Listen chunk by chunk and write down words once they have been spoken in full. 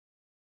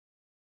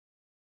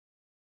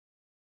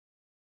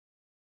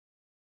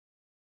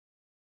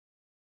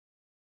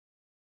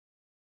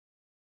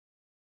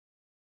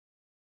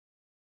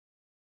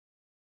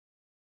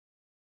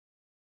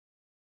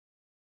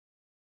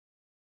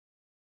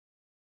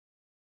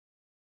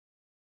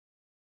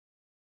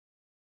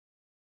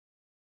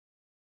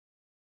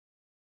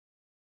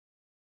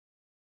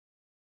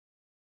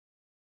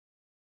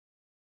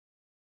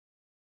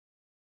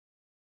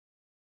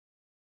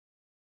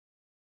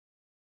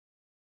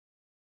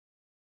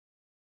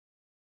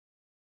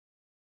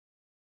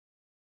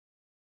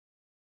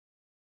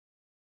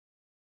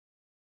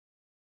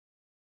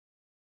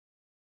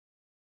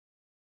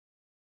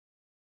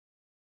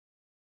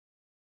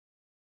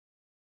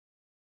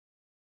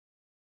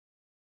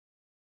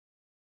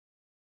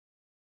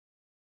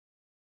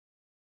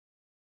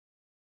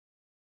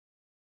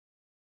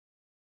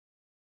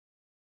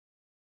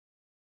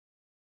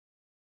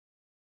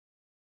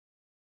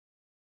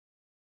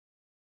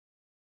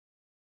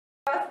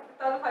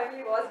Diptanu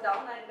finally was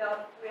down, and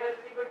we had a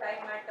really good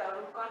time at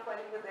RootCon while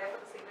he was there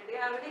for the single day.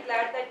 I'm really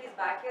glad that he's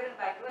back here in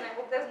Bangalore, and I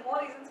hope there's more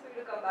reasons for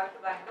you to come back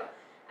to Bangalore.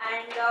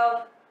 And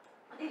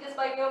I think just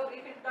by way of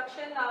brief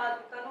introduction,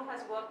 Diptanu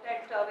has worked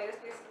at various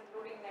places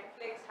including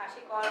Netflix,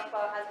 Hasgeek,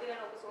 has been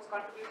an open source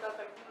contributor,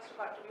 continues to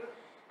contribute.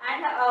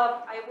 And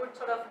I would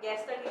sort of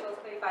guess that he's also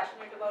very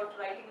passionate about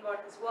writing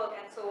about his work,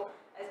 and so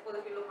I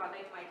suppose if you look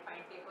online you might find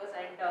papers,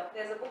 and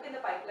there's a book in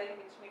the pipeline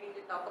which maybe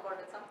we'll talk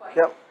about at some point.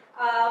 Yep.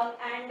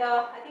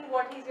 I think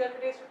what he's here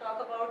today is to talk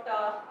about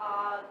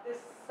this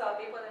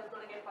paper that's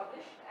going to get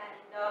published,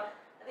 and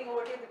I think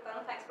over to you,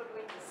 Diptanu. Thanks for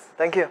doing this.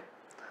 Thank you.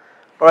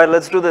 Alright,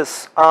 let's do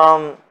this.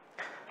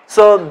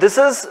 So this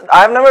is,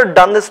 I've never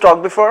done this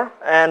talk before,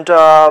 and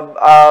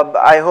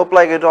I hope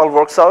like it all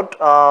works out.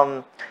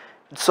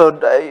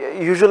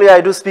 Usually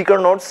I do speaker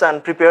notes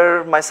and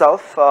prepare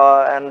myself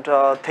and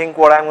think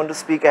what I'm going to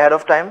speak ahead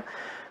of time,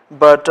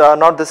 but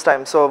not this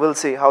time, so we'll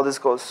see how this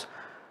goes.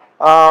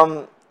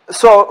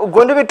 So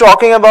going to be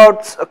talking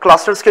about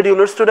cluster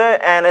schedulers today,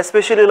 and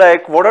especially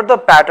like what are the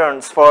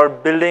patterns for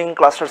building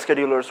cluster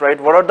schedulers, right?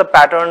 What are the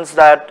patterns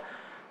that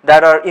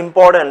are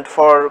important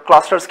for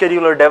cluster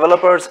scheduler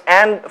developers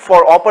and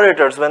for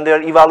operators when they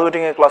are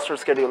evaluating a cluster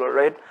scheduler,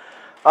 right?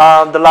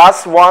 The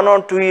last 1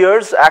 or 2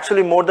 years,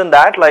 actually more than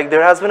that, like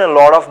there has been a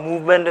lot of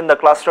movement in the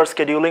cluster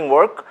scheduling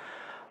work.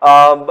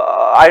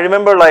 I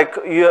remember like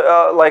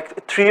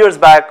 3 years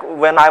back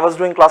when I was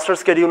doing cluster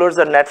schedulers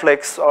at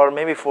Netflix, or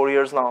maybe 4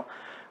 years now.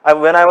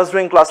 When I was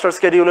doing cluster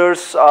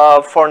schedulers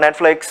for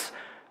Netflix,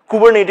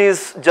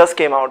 Kubernetes just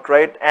came out,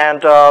 right?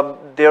 And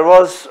there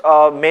was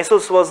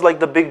Mesos was like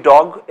the big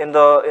dog in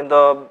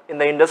the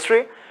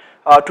industry.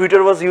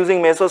 Twitter was using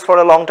Mesos for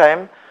a long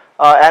time.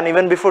 And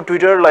even before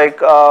Twitter, like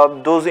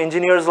those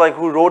engineers like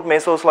who wrote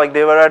Mesos, like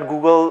they were at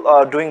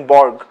Google doing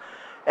Borg,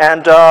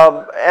 and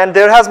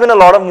there has been a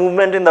lot of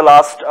movement in the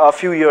last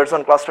few years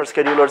on cluster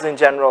schedulers in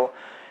general,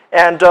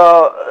 and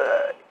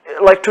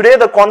like today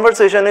the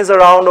conversation is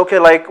around, okay,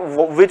 like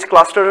which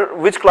cluster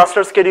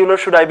scheduler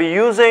should I be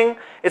using?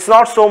 It's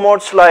not so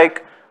much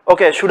like,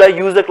 okay, should I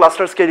use the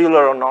cluster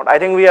scheduler or not? I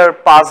think we are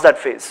past that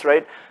phase,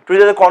 right?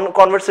 Today the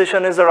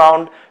conversation is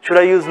around, should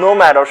I use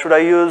Nomad, or should I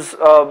use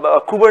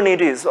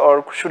Kubernetes,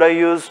 or should I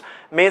use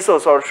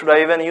Mesos, or should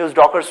I even use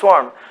Docker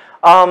Swarm?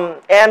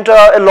 And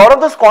a lot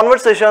of those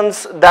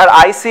conversations that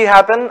I see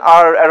happen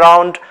are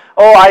around,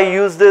 oh, I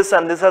use this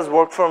and this has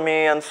worked for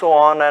me and so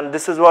on, and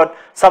this is what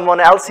someone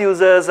else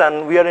uses,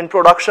 and we are in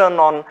production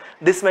on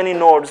this many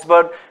nodes.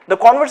 But the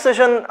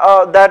conversation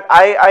that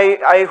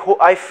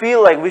I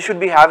feel like we should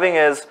be having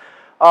is,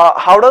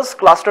 how does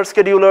cluster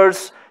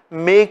schedulers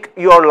make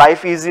your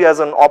life easy as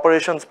an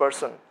operations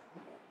person,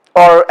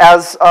 or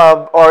as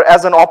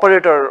an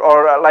operator,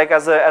 or like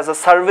as a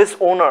service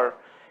owner?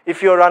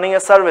 If you're running a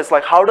service,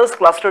 like how does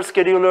cluster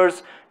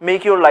schedulers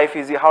make your life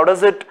easy? What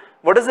does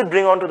it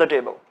bring onto the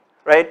table,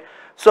 right?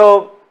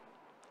 So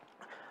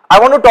I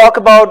want to talk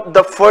about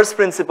the first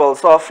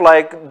principles of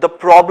like the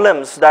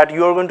problems that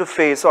you're going to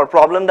face, or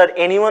problem that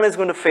anyone is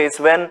going to face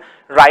when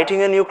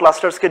writing a new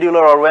cluster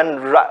scheduler, or when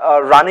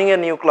running a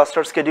new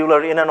cluster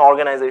scheduler in an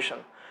organization.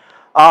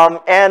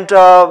 And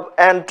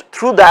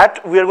through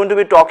that, we are going to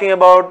be talking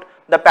about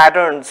the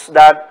patterns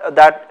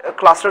that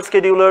cluster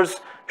schedulers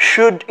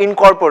should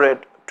incorporate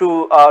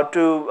to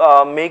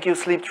make you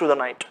sleep through the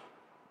night.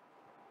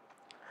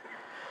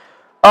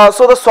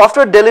 So the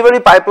software delivery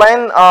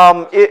pipeline,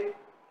 go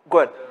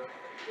ahead.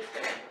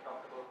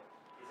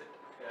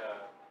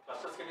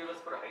 Cluster schedulers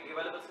for highly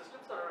available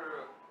systems,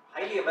 or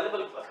highly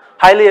available clusters?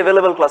 Highly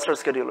available cluster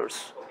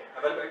schedulers. Okay,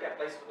 availability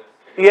applies to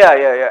this.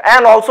 Yeah.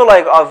 And also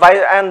like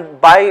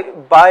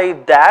by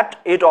that,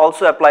 it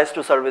also applies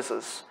to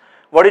services.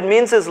 What it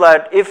means is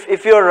that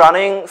if you're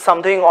running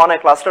something on a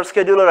cluster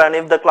scheduler, and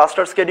if the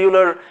cluster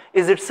scheduler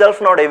is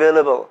itself not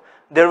available,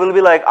 there will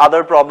be like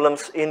other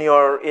problems in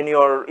your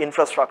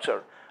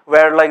infrastructure,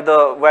 where like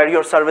where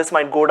your service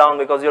might go down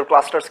because your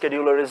cluster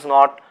scheduler is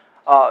not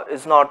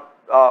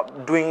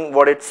doing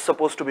what it's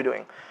supposed to be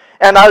doing.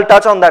 And I'll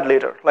touch on that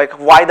later, like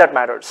why that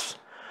matters.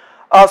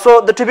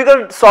 So the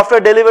typical software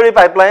delivery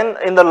pipeline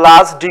in the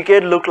last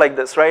decade looked like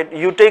this, right?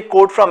 You take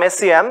code from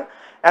SCM,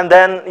 and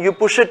then you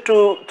push it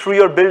through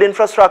your build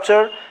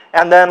infrastructure,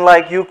 and then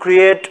like you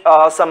create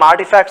some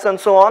artifacts and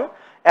so on,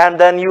 and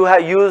then you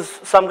use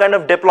some kind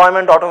of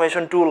deployment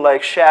automation tool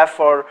like Chef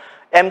or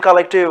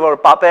mcollective or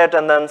Puppet,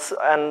 and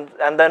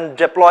then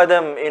deploy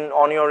them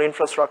on your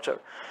infrastructure.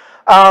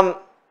 And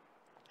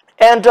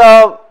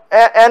the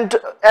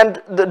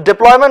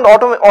deployment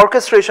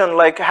orchestration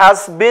like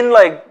has been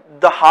like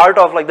the heart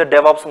of like the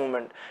DevOps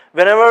movement.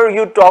 Whenever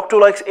you talk to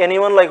like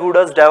anyone like who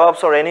does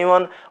DevOps, or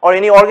anyone or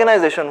any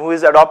organization who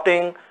is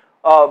adopting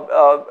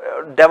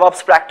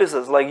DevOps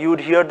practices, like you would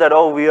hear that,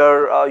 oh, we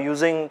are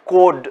using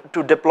code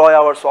to deploy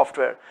our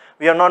software.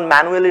 We are not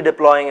manually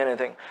deploying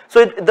anything.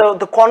 So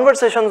the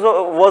conversations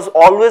was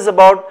always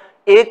about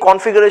a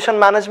configuration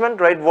management,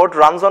 right? What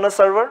runs on a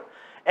server,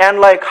 and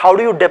like how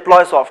do you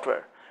deploy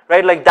software,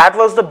 right? Like that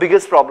was the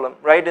biggest problem,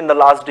 right, in the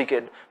last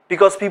decade,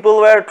 because people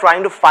were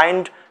trying to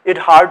find it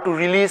hard to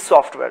release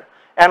software.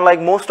 and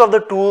like most of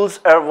the tools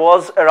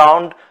was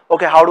around,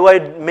 okay, how do I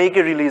make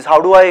a release? How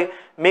do I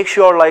make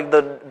sure like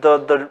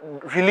the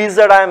release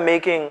that I am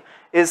making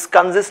is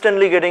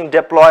consistently getting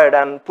deployed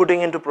and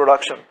putting into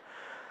production?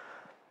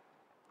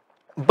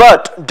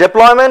 But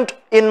deployment,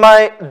 in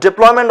my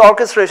deployment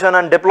orchestration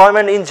and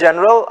deployment in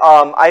general,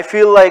 I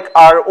feel like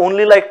are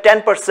only like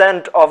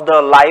 10% of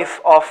the life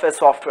of a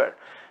software.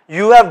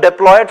 You have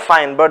deployed,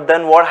 fine, but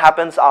then what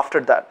happens after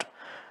that?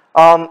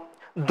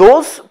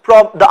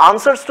 The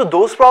answers to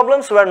those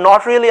problems were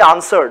not really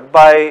answered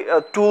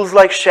by tools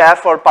like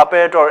Chef or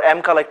Puppet or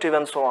M Collective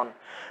and so on,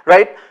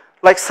 right?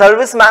 Like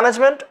service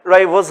management,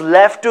 right, was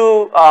left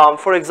to,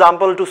 for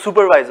example, to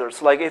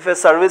supervisors. Like if a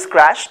service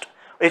crashed,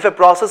 if a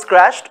process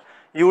crashed,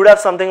 you would have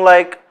something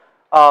like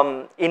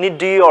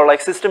initd or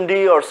like systemd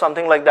or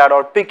something like that,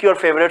 or pick your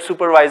favorite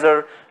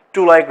supervisor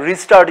to like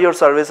restart your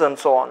service and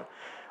so on.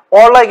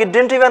 Or like it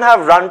didn't even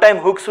have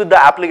runtime hooks with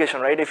the application,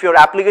 right? If your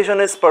application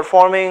is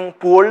performing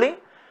poorly,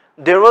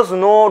 there was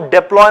no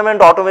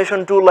deployment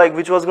automation tool like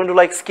which was going to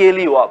like scale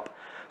you up.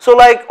 So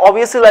like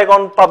obviously like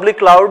on public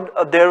cloud,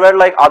 there were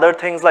like other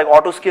things like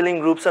auto scaling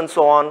groups and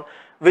so on,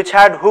 which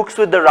had hooks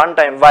with the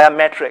runtime via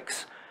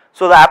metrics.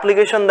 So the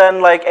application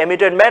then like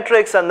emitted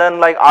metrics, and then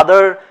like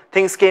other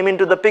things came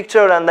into the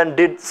picture and then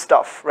did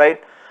stuff,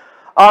 right?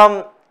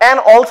 And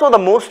also the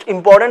most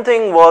important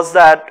thing was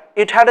that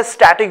it had a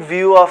static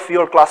view of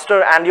your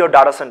cluster and your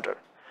data center,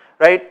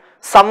 right?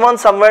 Someone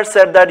somewhere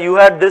said that you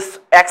had this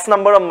X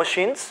number of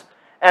machines,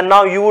 and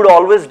now you would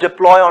always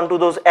deploy onto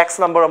those X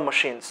number of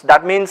machines.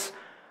 That means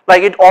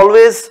like it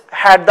always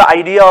had the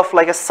idea of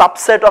like a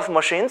subset of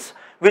machines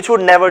which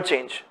would never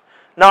change.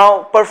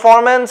 Now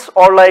performance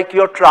or like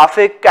your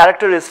traffic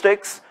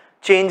characteristics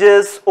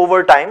changes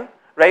over time,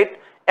 right?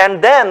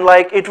 And then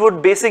like it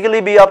would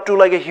basically be up to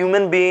like a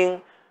human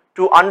being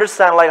to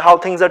understand like how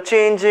things are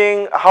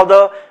changing, how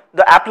the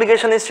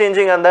application is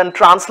changing, and then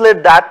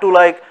translate that to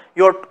like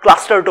your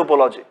cluster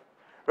topology,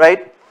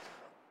 right?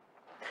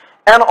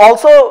 And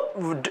also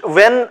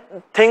when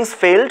things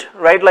failed,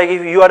 right, like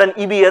if you had an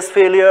EBS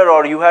failure,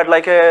 or you had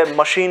like a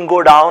machine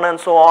go down and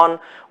so on,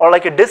 or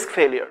like a disk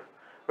failure,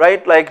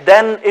 right, like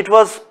then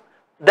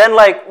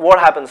like what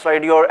happens,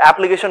 right? Your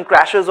application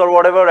crashes or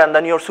whatever, and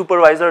then your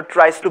supervisor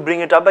tries to bring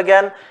it up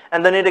again,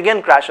 and then it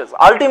again crashes.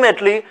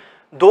 Ultimately,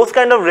 those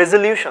kind of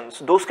resolutions,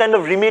 those kind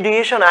of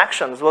remediation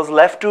actions was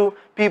left to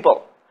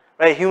people,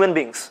 right, human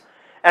beings.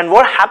 And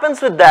what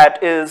happens with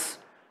that is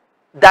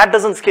that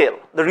doesn't scale.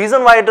 The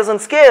reason why it doesn't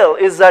scale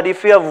is that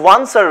if you have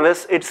one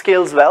service, it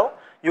scales well.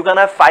 You can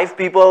have 5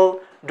 people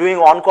doing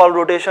on-call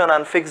rotation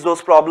and fix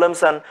those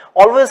problems, and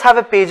always have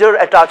a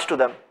pager attached to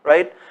them,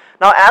 right?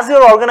 Now as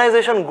your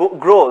organization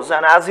grows,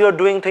 and as you're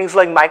doing things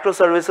like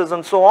microservices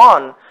and so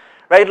on,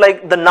 right,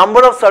 like the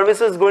number of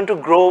services is going to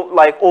grow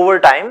like over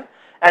time,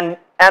 and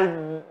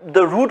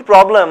the root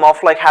problem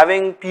of like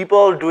having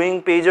people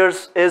doing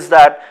pagers is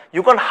that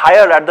you can't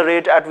hire at the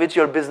rate at which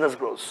your business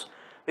grows,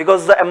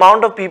 because the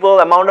amount of people,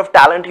 amount of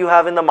talent you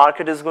have in the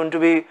market is going to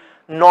be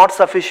not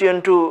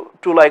sufficient to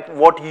like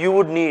what you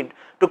would need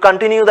to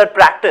continue that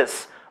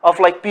practice of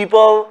like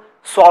people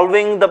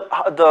solving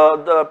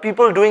the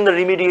people doing the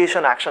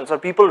remediation actions, or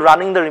people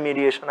running the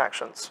remediation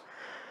actions.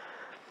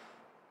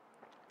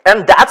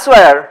 And that's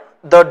where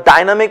the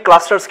dynamic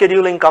cluster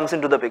scheduling comes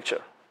into the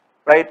picture,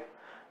 right?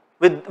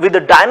 With the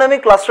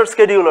dynamic cluster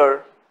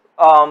scheduler,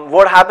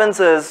 what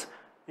happens is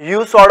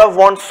you sort of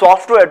want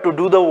software to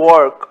do the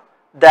work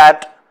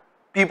that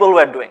people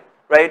were doing,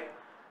 right?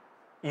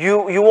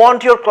 You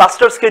want your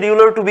cluster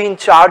scheduler to be in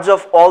charge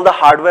of all the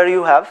hardware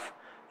you have.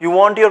 You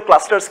want your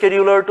cluster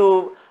scheduler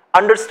to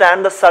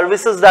understand the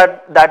services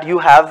that you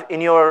have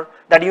in your,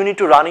 that you need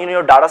to run in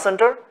your data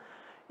center.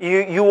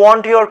 You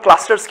want your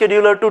cluster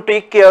scheduler to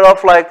take care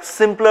of like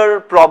simpler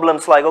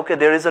problems like, okay,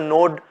 there is a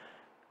node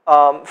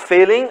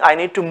failing, I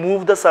need to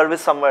move the service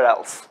somewhere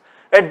else,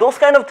 right? Those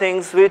kind of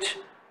things which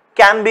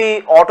can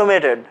be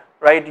automated,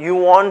 right? You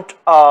want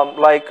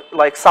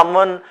like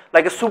someone,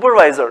 like a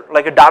supervisor,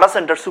 like a data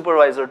center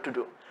supervisor to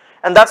do.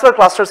 And that's where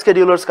cluster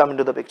schedulers come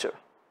into the picture,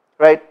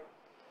 right?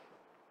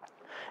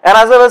 And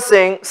as I was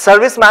saying,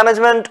 service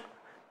management,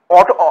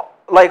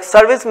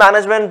 service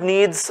management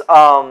needs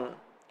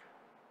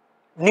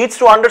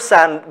to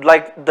understand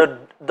like the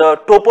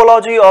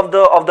topology of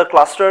the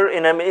cluster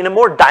in a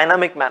more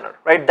dynamic manner,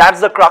 right?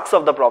 That's the crux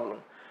of the problem,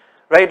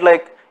 right?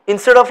 Like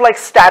instead of like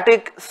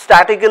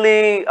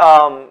statically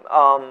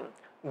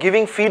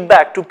giving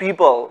feedback to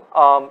people,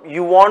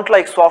 you want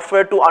like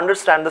software to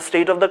understand the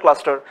state of the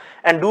cluster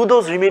and do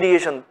those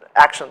remediation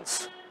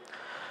actions.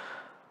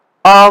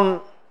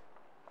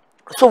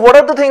 So what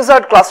are the things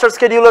that cluster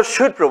scheduler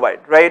should provide,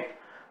 right?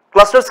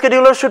 Cluster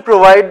scheduler should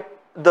provide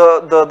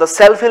the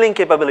self-healing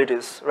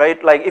capabilities,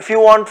 right? Like if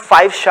you want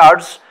 5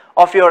 shards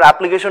of your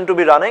application to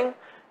be running,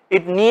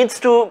 it needs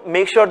to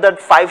make sure that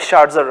 5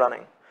 shards are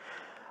running.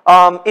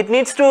 It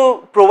needs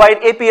to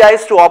provide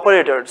APIs to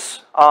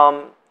operators.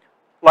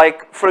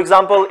 Like for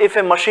example, if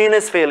a machine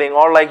is failing,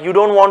 or like you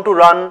don't want to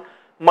run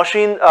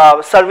machine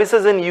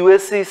services in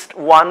US East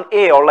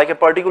 1A or like a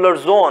particular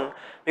zone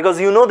because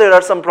you know there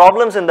are some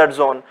problems in that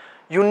zone.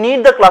 You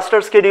need the cluster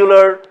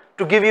scheduler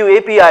to give you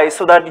APIs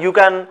so that you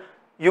can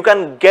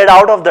get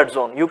out of that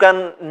zone. You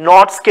can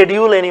not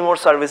schedule any more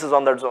services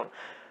on that zone.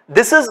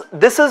 This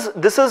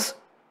is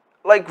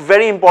like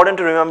very important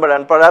to remember,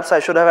 and perhaps I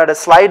should have had a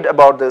slide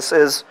about this.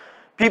 Is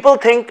people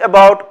think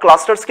about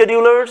cluster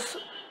schedulers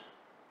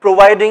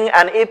providing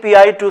an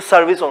API to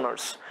service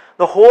owners.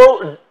 The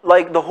whole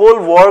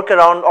work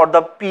around, or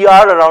the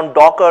PR around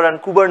Docker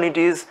and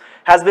Kubernetes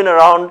has been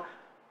around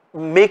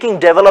making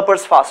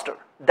developers faster.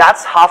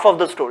 That's half of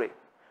the story.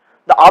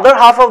 The other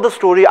half of the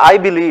story, I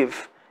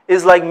believe,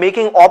 is like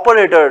making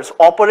operators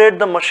operate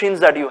the machines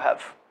that you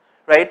have,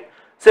 right?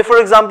 Say for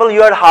example,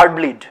 you had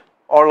Heartbleed,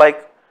 or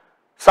like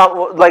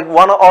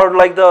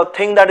the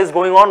thing that is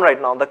going on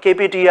right now, the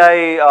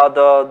KPTI,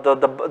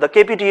 the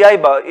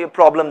KPTI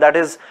problem that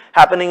is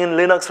happening in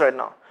Linux right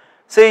now.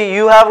 Say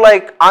you have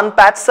like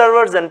unpatched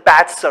servers and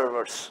patched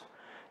servers.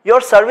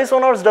 Your service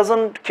owners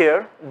doesn't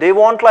care. They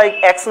want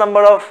like X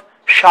number of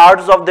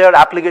shards of their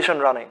application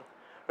running,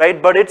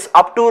 right? But it's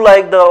up to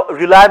like the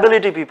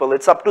reliability people,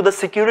 it's up to the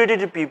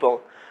security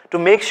people to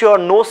make sure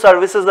no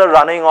services are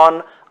running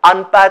on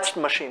unpatched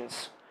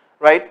machines,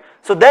 right?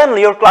 So then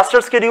your cluster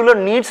scheduler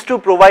needs to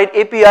provide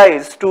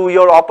APIs to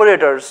your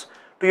operators,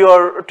 to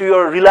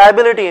your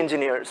reliability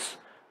engineers,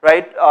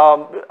 right?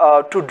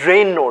 To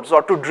drain nodes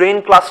or to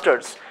drain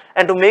clusters,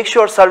 and to make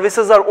sure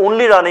services are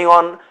only running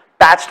on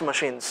patched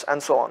machines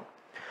and so on.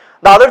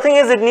 The other thing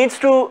is it needs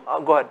to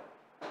go ahead.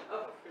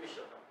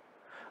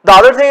 The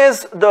other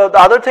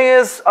thing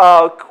is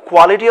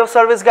quality of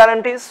service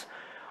guarantees.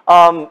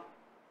 I'm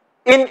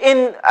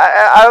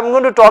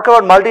going to talk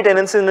about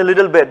multi-tenancy in a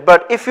little bit,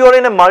 but if you're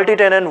in a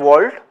multi-tenant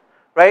world,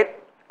 right,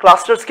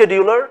 cluster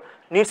scheduler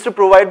needs to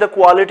provide the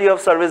quality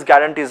of service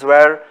guarantees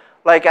where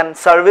like an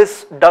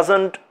service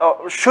doesn't,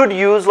 should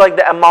use like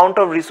the amount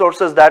of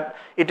resources that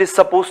it is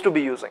supposed to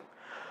be using.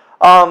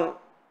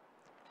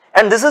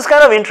 And this is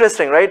kind of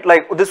interesting, right?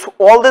 Like this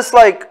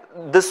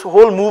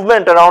whole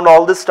movement around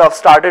all this stuff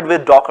started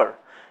with Docker.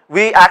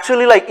 We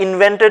actually like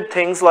invented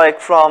things like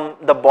from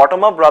the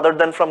bottom up rather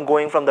than from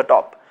going from the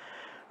top,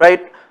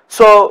 right?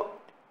 So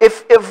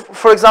if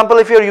for example,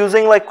 if you're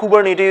using like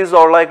Kubernetes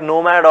or like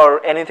Nomad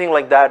or anything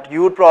like that,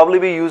 you would probably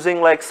be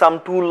using like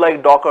some tool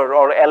like Docker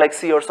or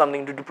LXC or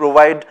something to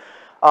provide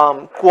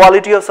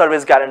quality of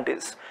service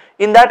guarantees.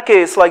 In that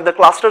case, like the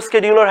cluster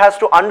scheduler has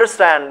to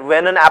understand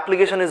when an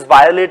application is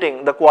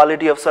violating the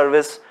quality of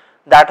service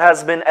that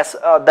has been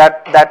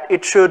that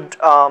it should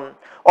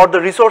or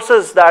the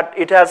resources that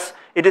it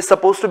is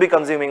supposed to be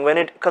consuming, when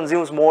it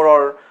consumes more,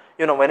 or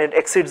when it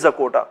exceeds the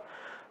quota.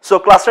 So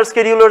cluster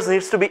schedulers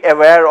needs to be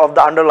aware of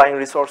the underlying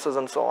resources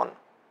and so on.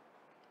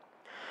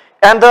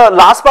 And the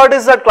last part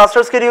is that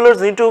cluster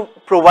schedulers need to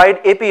provide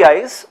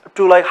APIs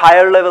to like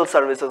higher level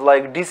services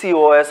like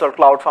DCOS or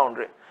Cloud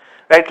Foundry.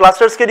 Right,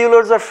 cluster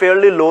schedulers are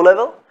fairly low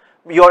level.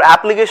 Your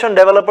application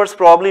developers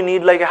probably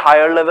need like a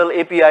higher level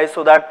API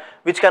so that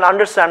which can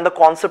understand the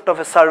concept of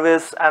a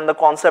service and the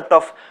concept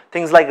of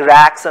things like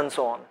racks and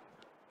so on.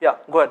 Yeah,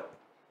 go ahead.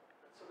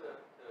 So the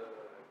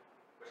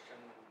question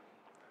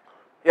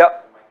yeah.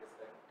 is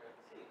that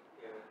see,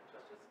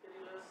 cluster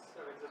schedulers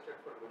have existed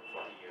for a good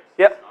 40 years.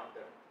 Yeah. It's not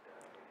that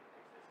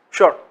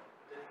Sure.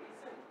 the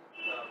reason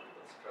people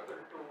struggle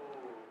to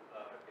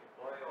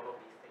deploy all of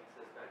these things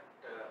is that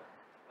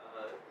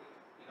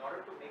in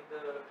order to make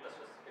the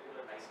cluster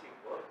scheduler nicely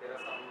work, there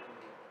are some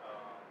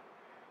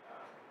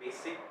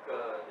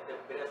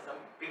there are some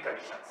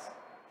preconditions.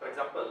 For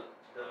example,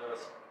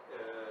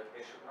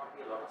 there should not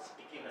be a lot of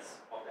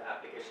stickiness of the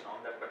application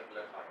on that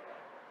particular hardware,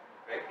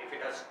 right? If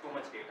it has too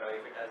much data,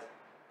 if it has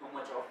too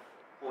much of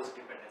host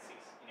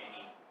dependencies in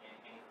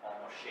any form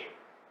or shape,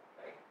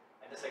 right?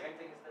 And the second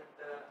thing is that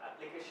the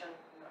application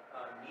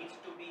needs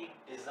to be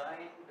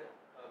designed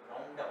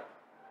ground up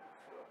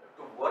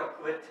to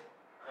work with.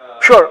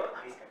 Sure.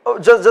 Oh,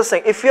 just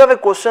saying, if you have a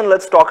question,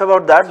 let's talk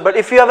about that. So but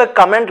if you have a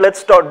comment,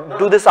 let's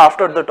do this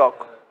after the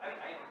talk. I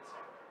understand.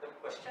 The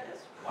question is,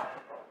 what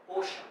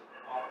proportion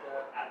of the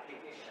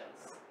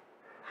applications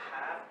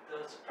have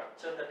the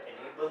structure that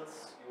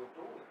enables you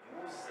to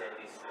use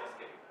these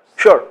schedulers?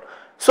 Sure.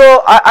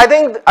 So I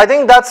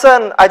think that's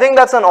an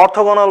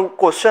orthogonal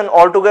question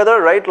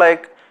altogether, right?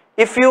 Like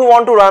if you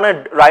want to run a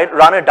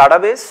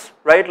database,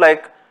 right?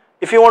 Like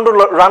if you want to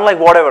run like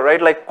whatever,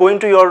 right? Like going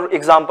to your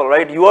example,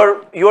 right? You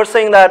are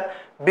saying that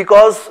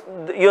because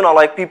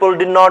like people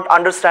did not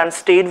understand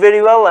state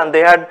very well and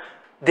they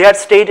had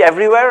state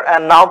everywhere,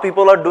 and now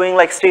people are doing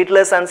like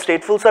stateless and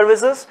stateful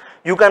services,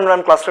 you can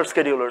run cluster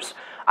schedulers.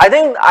 I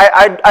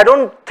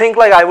don't think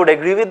like I would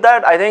agree with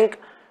that. I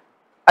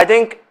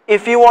think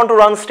if you want to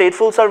run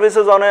stateful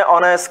services on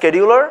a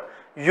scheduler,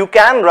 you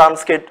can run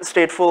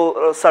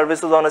stateful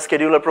services on a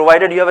scheduler,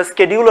 provided you have a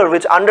scheduler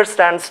which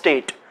understands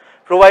state,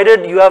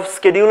 provided you have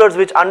schedulers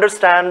which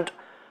understand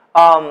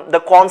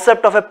the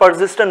concept of a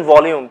persistent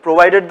volume,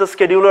 provided the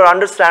scheduler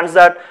understands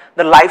that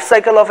the life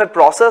cycle of a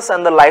process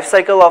and the life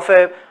cycle of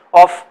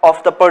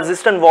the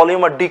persistent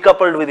volume are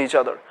decoupled with each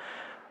other.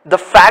 the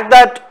fact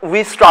that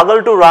we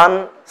struggle to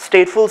run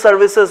stateful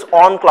services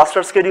on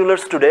cluster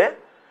schedulers today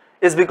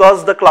is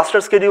because the cluster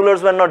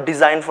schedulers were not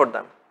designed for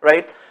them,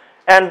 right?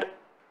 And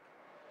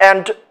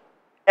as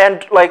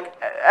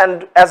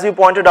you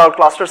pointed out,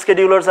 cluster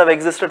schedulers have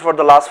existed for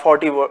the last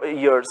 40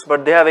 years,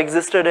 but they have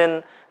existed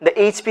in the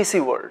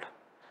HPC world,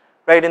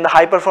 right? In the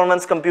high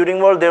performance computing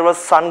world, there was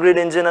SunGrid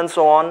engine and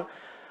so on.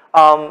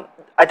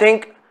 I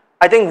think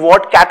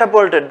what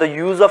catapulted the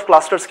use of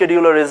cluster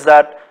scheduler is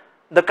that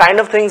the kind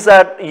of things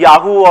that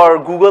Yahoo or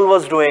Google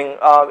was doing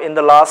in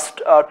the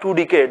last 2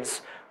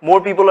 decades, more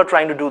people are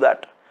trying to do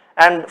that.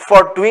 And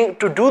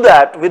to do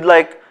that with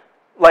like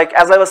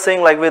as I was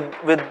saying, like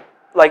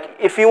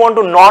if you want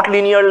to not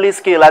linearly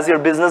scale as your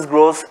business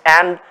grows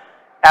and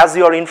as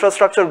your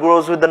infrastructure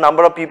grows with the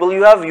number of people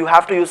you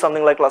have to use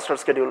something like cluster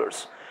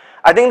schedulers.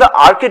 I think the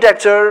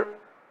architecture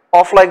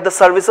of like the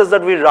services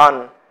that we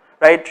run,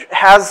 right,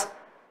 has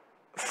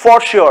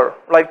for sure,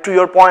 like to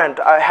your point,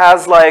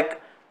 has like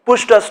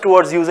pushed us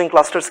towards using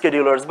cluster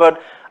schedulers. But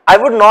I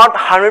would not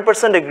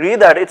 100% agree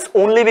that it's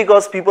only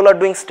because people are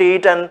doing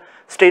state and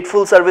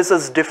stateful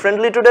services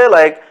differently today.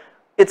 Like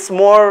it's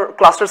more,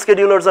 cluster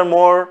schedulers are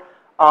more,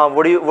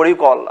 what do you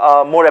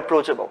call, more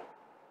approachable,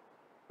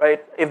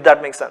 right? If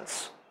that makes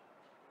sense.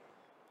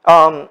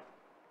 But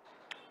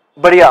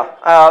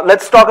yeah,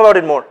 let's talk about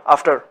it more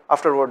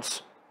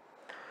afterwards.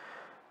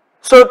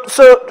 So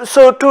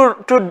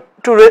to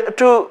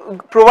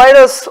provide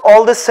us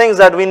all these things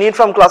that we need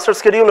from cluster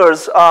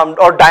schedulers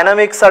or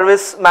dynamic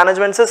service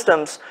management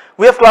systems,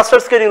 we have cluster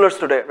schedulers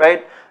today,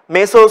 right?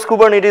 Mesos,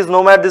 Kubernetes,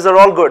 Nomad, these are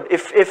all good.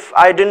 If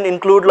I didn't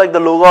include like the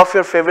logo of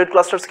your favorite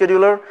cluster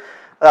scheduler,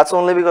 that's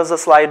only because the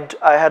slide,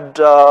 I had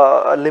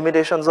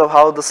limitations of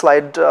how the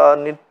slide,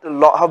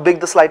 how big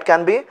the slide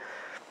can be.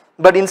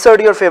 But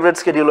insert your favorite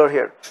scheduler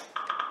here.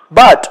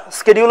 But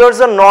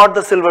schedulers are not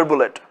the silver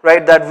bullet,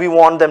 right, that we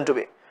want them to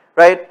be,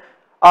 right?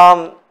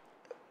 Like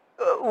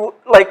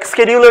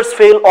schedulers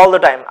fail all the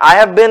time. I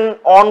have been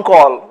on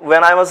call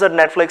when I was at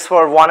Netflix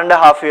for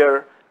 1.5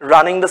 years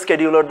running the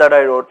scheduler that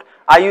I wrote.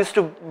 I used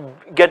to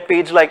get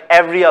paged like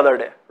every other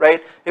day,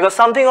 right? Because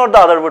something or the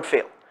other would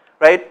fail,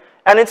 right?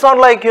 And it's not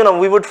like, you know,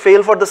 we would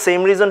fail for the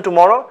same reason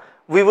tomorrow.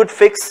 We would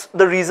fix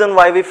the reason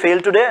why we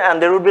failed today,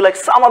 and there would be like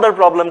some other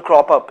problem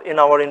crop up in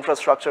our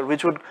infrastructure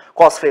which would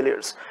cause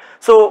failures.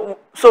 So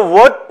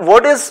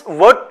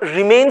what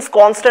remains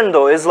constant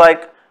though is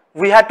like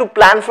we had to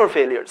plan for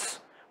failures.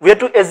 We had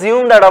to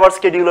assume that our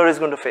scheduler is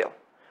going to fail,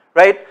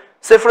 right?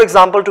 Say for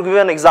example, to give you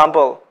an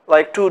example,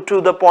 like to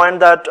the point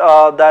that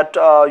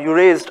you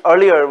raised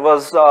earlier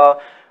was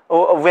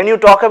when you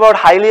talk about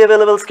highly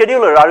available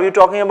scheduler, are you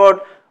talking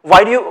about,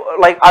 why do you,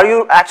 like, are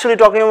you actually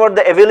talking about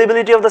the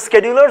availability of the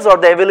schedulers or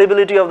the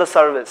availability of the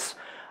service?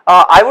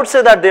 I would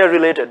say that they are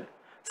related.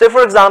 Say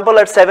for example,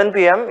 at 7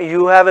 p.m.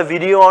 you have a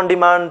video on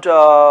demand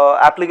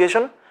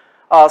application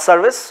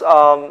service,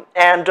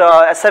 and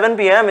at 7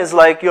 p.m. is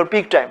like your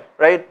peak time,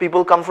 right?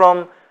 People come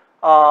from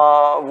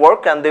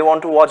work and they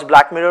want to watch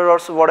Black Mirror or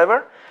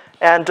whatever,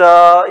 and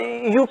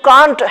you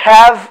can't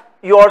have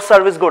your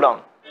service go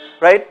down,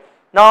 right?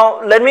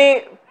 Now let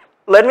me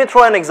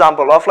throw an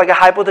example of like a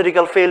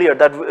hypothetical failure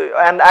that,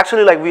 and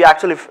actually like we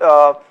actually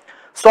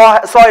saw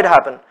it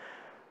happen.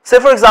 Say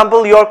for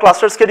example, your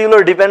cluster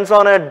scheduler depends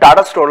on a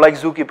data store like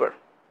Zookeeper,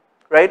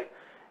 right?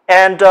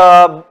 And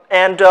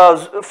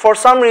for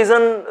some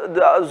reason,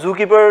 the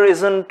Zookeeper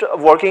isn't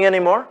working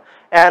anymore,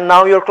 and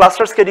now your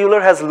cluster scheduler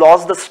has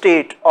lost the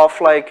state of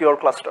like your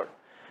cluster.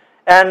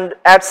 And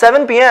at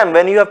 7 p.m.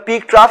 when you have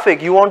peak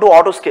traffic, you want to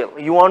auto scale.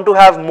 You want to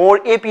have more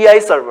API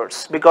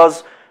servers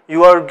because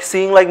you are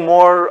seeing like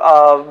more,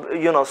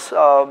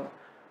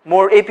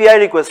 more API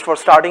requests for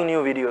starting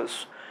new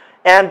videos.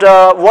 And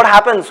what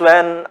happens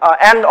when,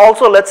 and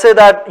also let's say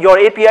that your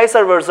API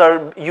servers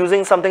are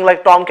using something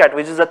like Tomcat,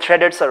 which is a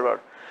threaded server.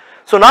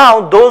 So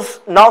now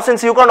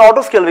since you can't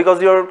auto scale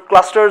because your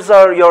clusters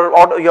are,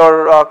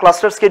 your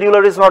cluster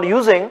scheduler is not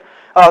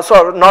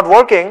not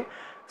working,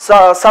 so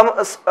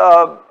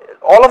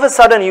all of a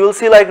sudden you will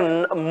see like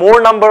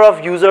more number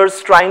of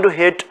users trying to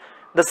hit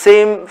the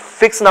same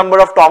fixed number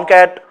of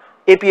Tomcat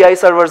API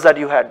servers that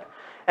you had.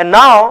 And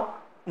now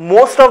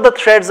most of the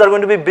threads are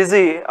going to be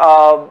busy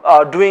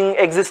doing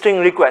existing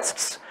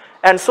requests,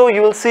 and so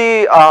you will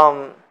see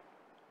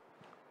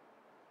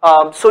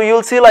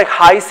like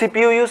high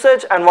CPU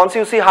usage, and once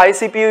you see high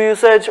CPU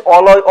usage,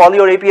 all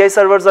your API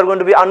servers are going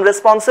to be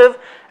unresponsive,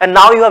 and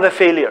now you have a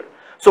failure.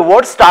 So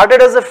what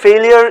started as a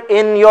failure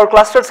in your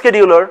cluster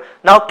scheduler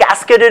now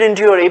cascaded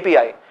into your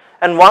API,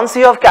 and once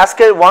you have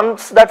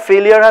once that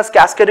failure has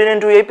cascaded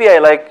into API,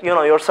 like, you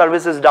know, your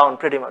service is down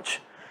pretty much.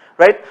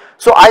 Right?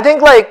 So I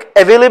think like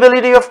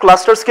availability of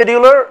cluster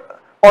scheduler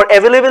or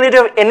availability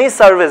of any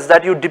service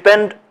that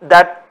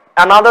that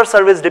another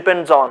service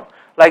depends on,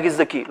 like, is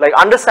the key. Like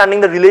understanding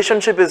the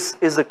relationship is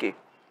the key.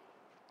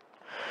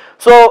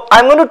 So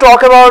I'm going to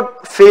talk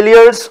about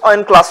failures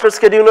on cluster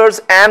schedulers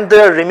and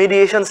their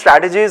remediation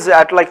strategies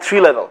at like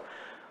 3 levels.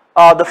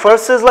 The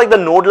first is like the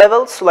node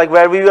levels, like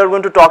where we are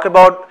going to talk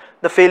about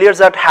the failures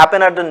that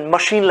happen at the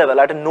machine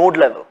level, at a node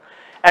level.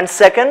 And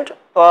second,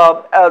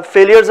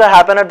 failures that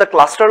happen at the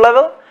cluster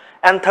level.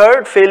 And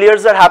third,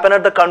 failures that happen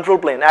at the control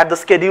plane, at the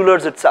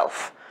schedulers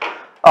itself.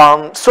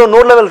 So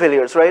node level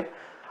failures, right?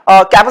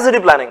 Capacity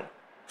planning.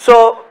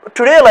 So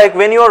today, like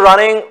when you're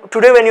running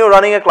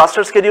a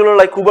cluster scheduler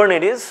like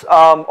Kubernetes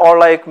or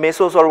like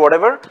Mesos or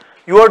whatever,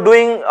 you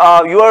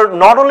are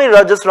not only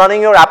just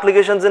running your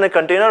applications in a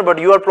container, but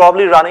you are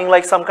probably running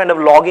like some kind of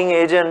logging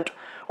agent,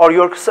 or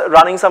you're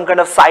running some kind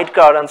of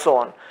sidecar and so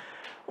on.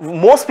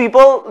 Most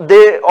people,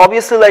 they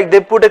obviously like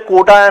they put a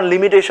quota and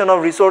limitation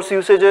of resource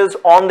usages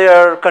on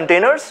their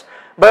containers,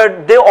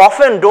 but they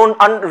often don't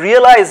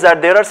realize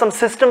that there are some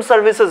system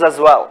services as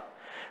well,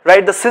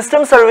 right? The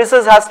system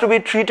services has to be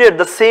treated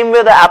the same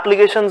way the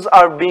applications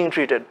are being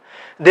treated.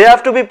 They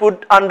have to be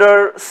put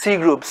under C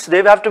groups,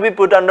 they have to be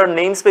put under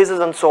namespaces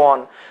and so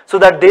on, so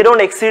that they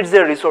don't exceed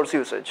their resource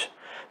usage.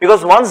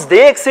 Because once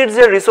they exceed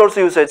their resource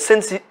usage,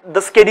 since the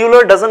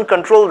scheduler doesn't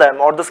control them,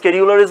 or the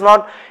scheduler is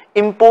not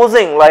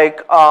imposing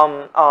like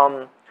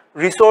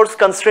resource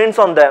constraints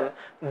on them,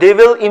 they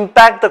will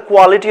impact the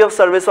quality of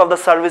service of the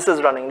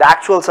services running, the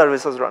actual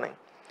services running,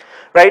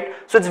 right?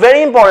 So it's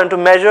very important to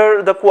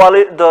measure the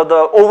quality,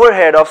 the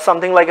overhead of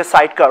something like a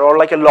sidecar or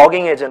like a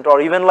logging agent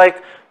or even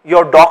like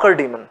your Docker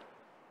daemon,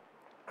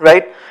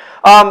 right?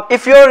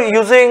 If you're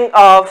using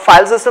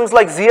file systems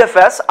like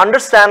ZFS,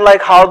 understand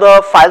like how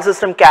the file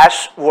system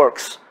cache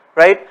works,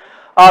 right?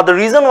 The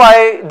reason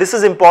why this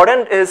is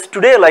important is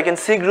today, like in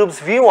C groups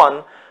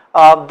v1,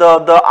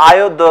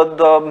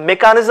 the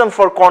mechanism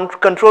for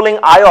controlling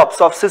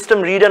IOPS of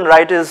system read and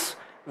write is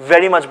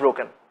very much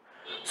broken.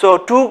 So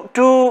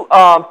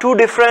two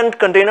different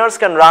containers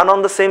can run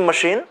on the same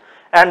machine,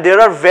 and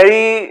there are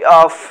very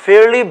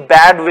fairly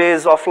bad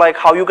ways of like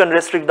how you can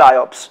restrict the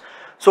IOPS.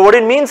 So what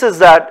it means is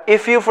that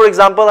if you, for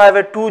example, have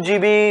a 2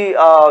 GB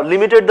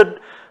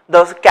limited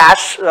the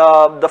cache,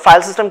 the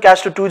file system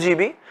cache to 2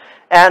 GB,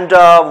 and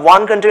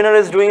one container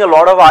is doing a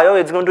lot of I/O,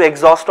 it's going to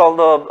exhaust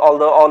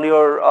all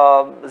your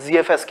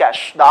ZFS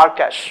cache, the ARC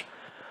cache.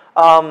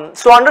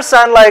 So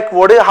understand like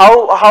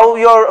how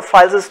your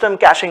file system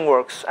caching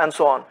works and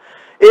so on.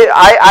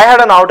 I had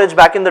an outage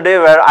back in the day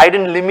where I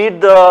didn't limit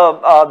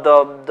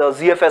the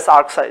ZFS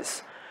ARC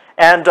size,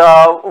 and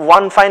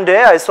one fine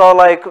day I saw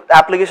like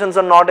applications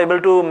are not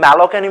able to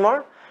malloc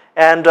anymore.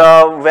 And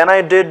when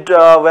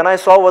I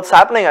saw what's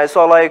happening, I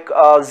saw like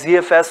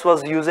ZFS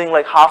was using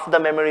like half the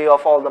memory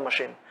of all the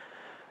machine.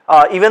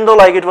 Even though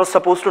like it was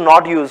supposed to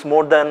not use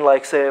more than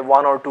like say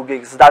 1 or 2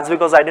 gigs. That's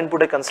because I didn't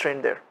put a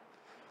constraint there,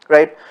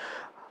 right?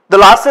 The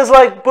last is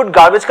like put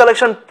garbage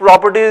collection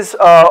properties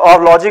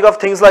or logic of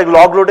things like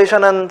log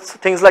rotation and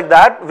things like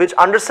that, which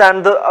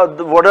understand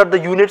what are the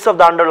units of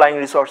the underlying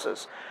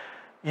resources.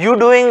 You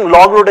doing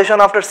log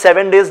rotation after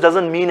 7 days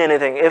doesn't mean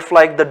anything if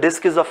like the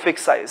disk is of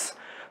fixed size.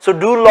 So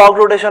do log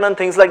rotation and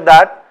things like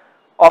that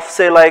of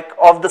say like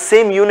of the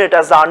same unit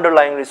as the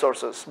underlying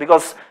resources,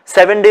 because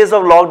 7 days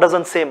of log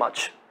doesn't say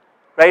much,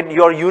 right?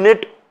 Your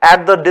unit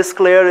at the disk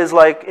layer is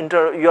like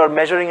you are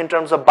measuring in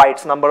terms of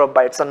bytes, number of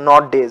bytes, and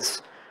not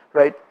days,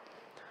 right?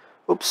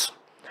 Oops.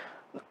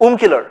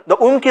 Killer. The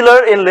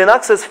killer in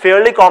Linux is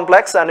fairly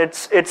complex, and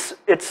it's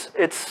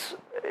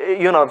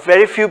you know,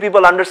 very few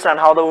people understand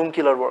how the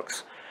killer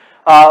works.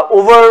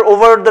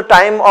 Over the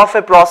time of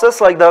a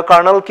process, like the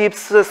kernel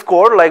keeps a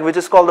score, like which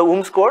is called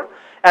the score,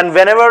 and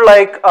whenever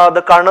like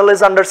the kernel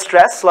is under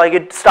stress, like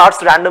it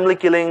starts randomly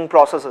killing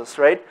processes,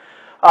 right?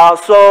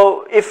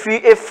 So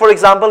if for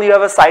example you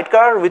have a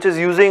sidecar which is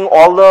using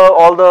all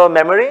the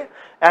memory,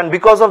 and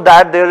because of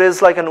that there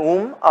is like an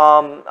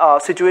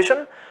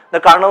situation, the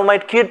kernel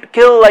might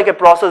kill like a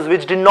process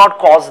which did not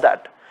cause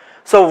that.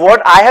 So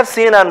what I have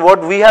seen and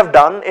what we have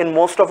done in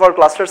most of our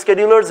cluster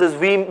schedulers is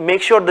we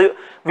make sure that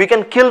we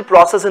can kill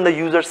process in the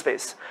user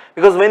space.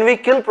 Because when we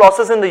kill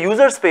process in the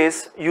user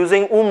space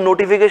using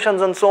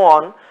notifications and so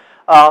on,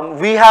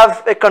 we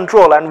have a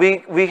control, and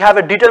we have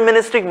a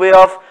deterministic way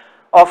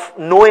of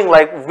knowing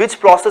like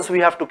which process we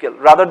have to kill,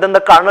 rather than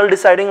the kernel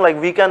deciding.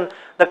 Like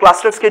the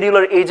cluster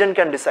scheduler agent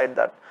can decide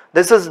that.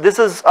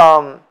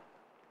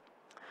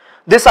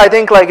 This I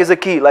think like is a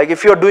key, like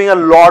if you're doing a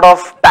lot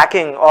of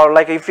packing, or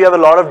like if you have a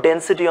lot of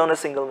density on a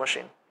single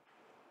machine.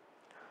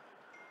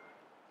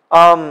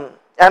 And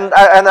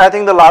I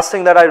think the last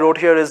thing that I wrote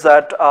here is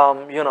that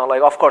you know,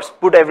 like of course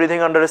put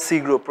everything under a C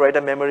group, right?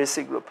 A memory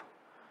C group.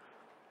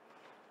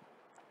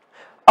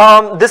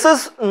 This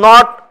is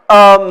not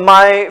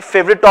my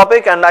favorite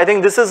topic, and I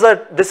think this is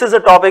a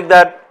topic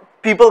that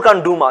people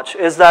can't do much.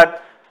 Is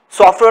that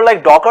software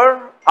like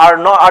Docker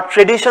are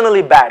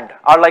traditionally bad,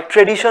 are like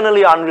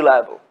traditionally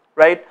unreliable.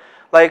 Right?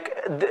 Like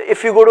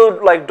if you go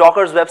to like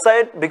Docker's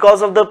website,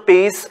 because of the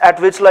pace at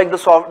which like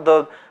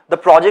the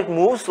project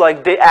moves,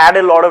 like they add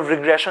a lot of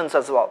regressions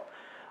as well.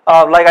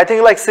 Like I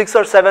think like 6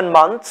 or 7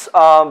 months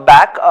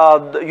back,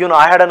 you know,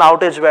 I had an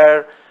outage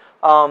where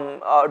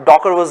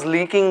Docker was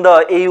leaking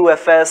the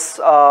AUFS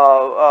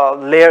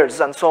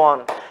layers and so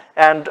on,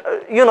 and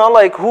you know,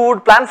 like who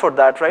would plan for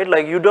that, right?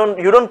 Like you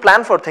don't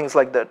plan for things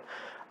like that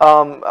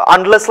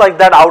unless like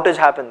that outage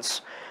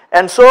happens.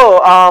 And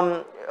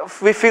so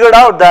we figured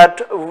out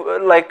that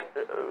like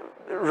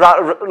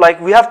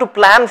we have to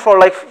plan for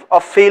like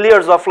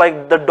failures of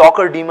like the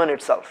Docker daemon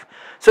itself.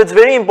 So it's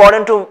very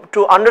important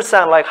to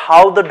understand like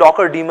how the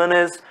Docker daemon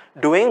is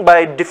doing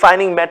by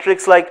defining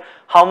metrics like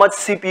how much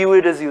CPU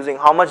it is using,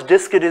 how much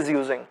disk it is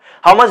using,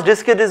 how much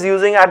disk it is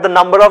using at the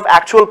number of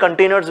actual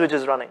containers which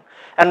is running.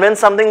 And when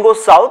something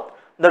goes south,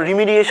 the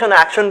remediation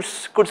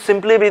actions could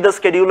simply be the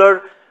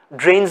scheduler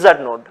drains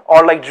that node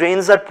or like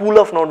drains that pool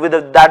of node with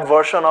that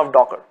version of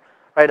Docker,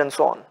 right, and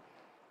so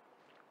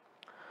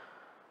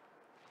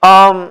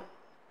on.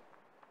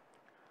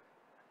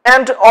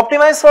 And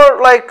optimize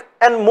for like,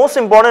 and most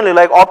importantly,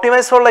 like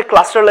optimize for like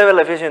cluster level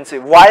efficiency.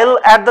 While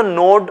at the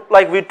node,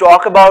 like we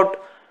talk about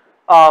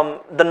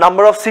the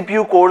number of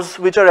CPU cores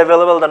which are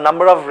available, the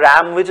number of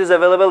RAM which is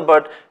available,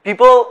 but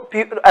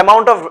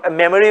amount of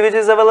memory which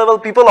is available,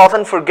 people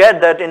often forget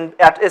that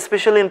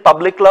especially in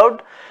public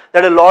cloud,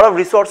 that a lot of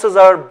resources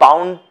are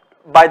bound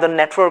by the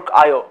network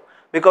IO,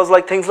 because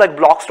like things like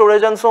block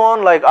storage and so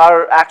on like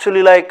are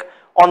actually like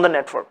on the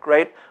network,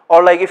 right?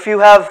 Or like if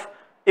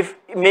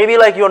maybe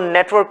like your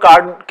network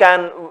card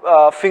can,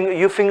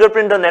 you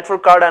fingerprint the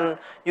network card and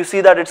you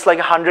see that it's like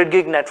a 100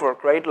 gig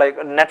network, right? Like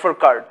a network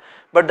card.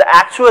 But the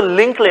actual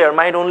link layer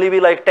might only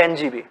be like 10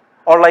 GB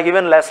or like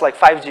even less, like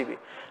 5 GB,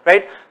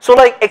 right? So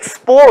like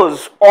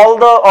expose all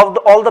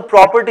the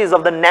properties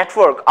of the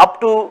network up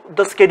to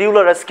the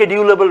scheduler as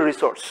schedulable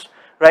resource,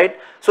 right?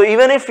 So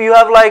even if you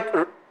have like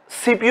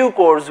CPU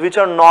cores which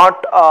are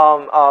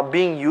not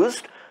being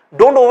used,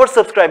 don't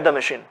oversubscribe the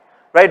machine,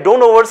 right?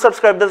 Don't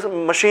oversubscribe this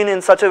machine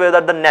in such a way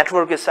that the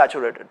network is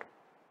saturated.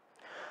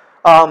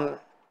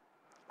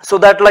 So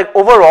that like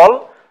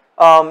overall,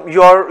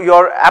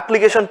 your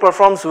application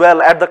performs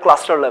well at the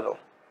cluster level.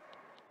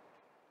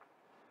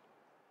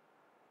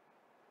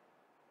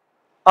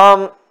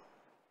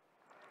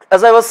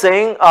 As I was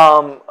saying,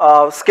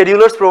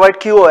 schedulers provide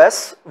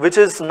QoS, which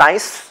is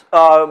nice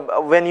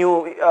when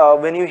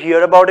you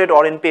hear about it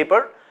or in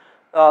paper.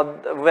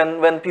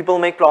 When people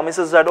make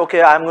promises that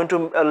okay, I'm going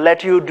to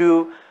let you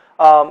do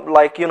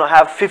like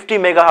have 50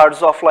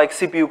 megahertz of like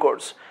CPU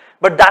cores,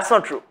 but that's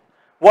not true.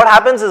 What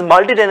happens is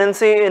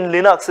multi-tenancy in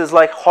Linux is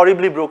like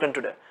horribly broken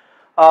today.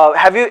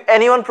 Have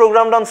anyone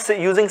programmed on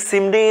using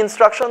SIMD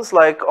instructions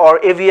like or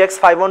AVX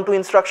 512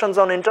 instructions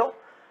on Intel?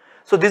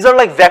 So these are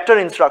like vector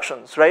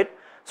instructions, right?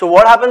 So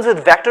what happens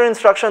with vector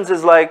instructions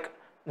is like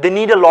they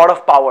need a lot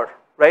of power,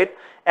 right?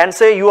 And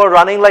say you are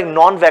running like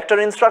non-vector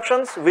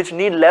instructions which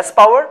need less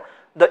power.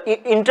 What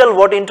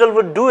Intel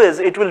would do is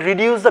it will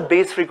reduce the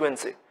base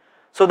frequency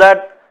so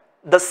that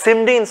the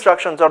SIMD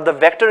instructions or the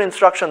vector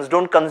instructions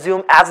don't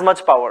consume as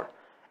much power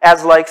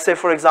as like say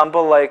for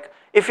example like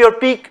if your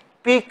peak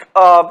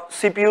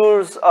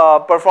CPU's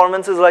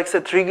performance is like say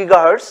 3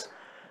 gigahertz,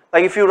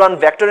 like if you run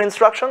vector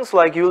instructions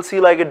like you'll see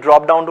like it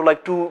drop down to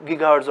like 2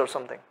 gigahertz or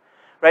something,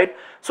 right?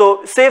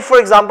 So say for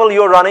example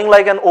you're running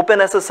like an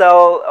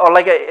OpenSSL or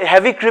like a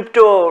heavy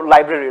crypto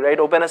library, right?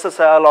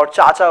 OpenSSL or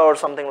Chacha or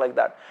something like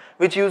that,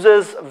 which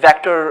uses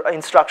vector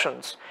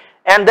instructions,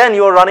 and then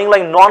you're running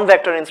like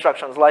non-vector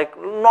instructions like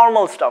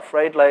normal stuff,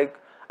 right? Like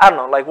I don't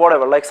know, like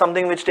whatever, like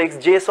something which takes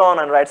JSON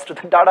and writes to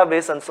the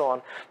database and so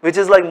on, which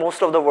is like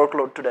most of the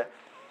workload today,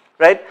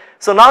 right?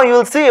 So now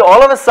you'll see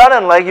all of a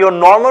sudden like your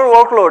normal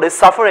workload is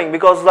suffering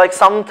because like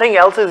something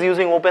else is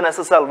using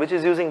OpenSSL, which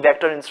is using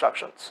vector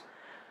instructions.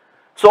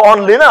 So on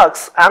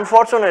Linux,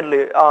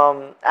 unfortunately,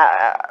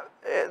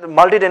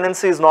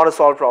 multi-tenancy is not a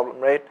solved problem,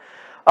 right?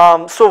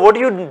 So what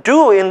you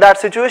do in that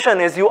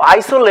situation is you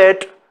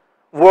isolate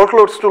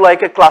workloads to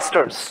like a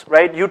clusters,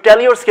 right? You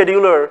tell your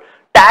scheduler,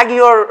 tag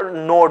your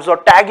nodes or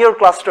tag your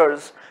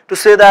clusters to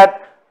say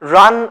that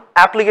run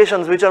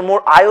applications which are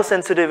more IO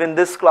sensitive in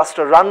this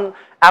cluster, run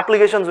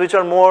applications which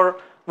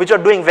are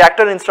doing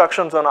vector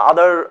instructions on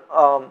other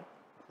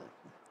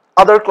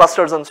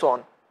clusters and so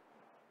on.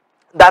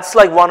 That's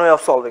like one way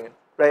of solving it,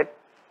 right?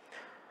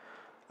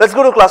 Let's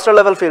go to cluster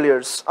level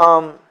failures.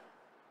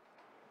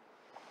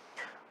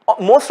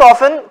 Most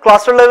often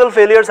cluster level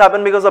failures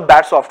happen because of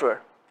bad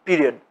software,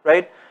 period,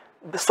 right?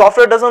 The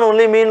software doesn't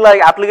only mean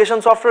like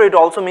application software, it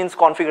also means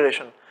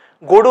configuration.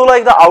 Go to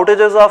like the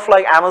outages of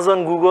like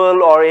Amazon,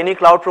 Google or any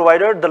cloud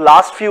provider, the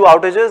last few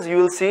outages you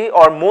will see,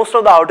 or most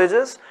of the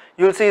outages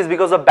you will see is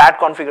because of bad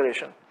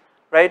configuration,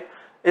 right?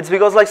 It's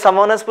because like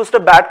someone has pushed a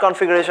bad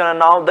configuration and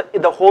now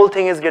the whole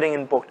thing is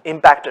getting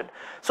impacted.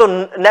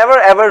 So never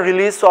ever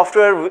release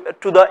software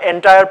to the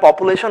entire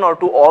population or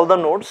to all the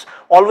nodes.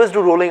 Always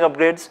do rolling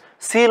upgrades,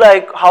 see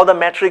like how the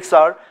metrics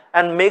are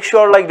and make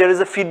sure like there is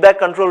a feedback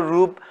control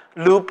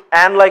loop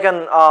and like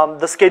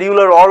the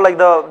scheduler or like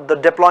the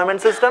deployment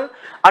system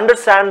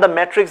understand the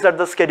metrics that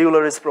the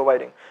scheduler is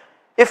providing.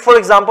 If for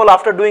example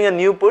after doing a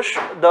new push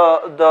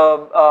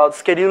the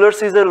scheduler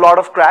sees a lot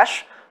of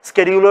crash,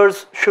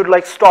 schedulers should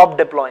like stop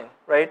deploying,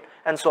 right,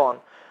 and so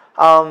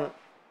on.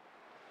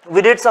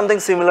 We did something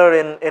similar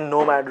in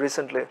Nomad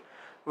recently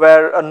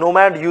where a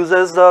Nomad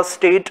uses the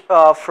state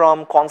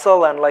from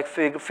console and like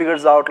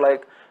figures out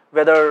like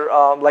whether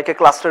like a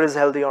cluster is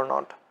healthy or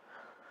not.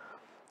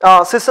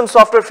 System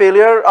software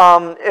failure,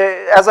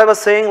 as I was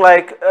saying,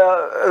 like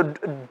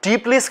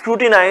deeply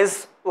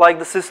scrutinize like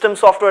the system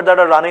software that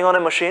are running on a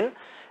machine,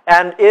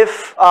 and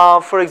if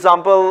for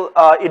example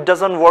it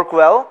doesn't work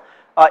well,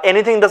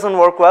 anything doesn't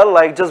work well,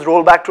 like just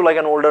roll back to like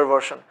an older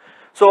version.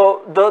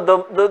 So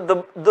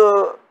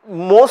the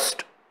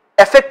most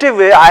effective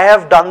way I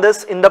have done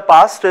this in the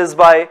past is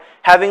by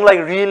having like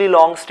really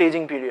long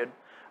staging period,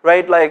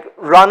 right? Like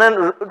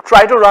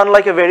try to run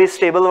like a very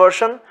stable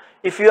version.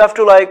 If you have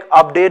to like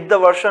update the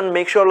version,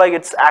 make sure like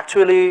it's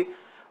actually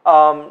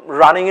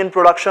running in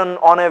production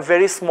on a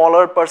very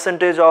smaller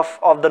percentage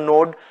of the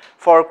node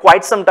for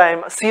quite some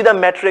time. See the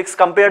metrics,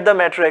 compare the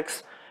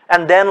metrics,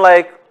 and then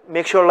like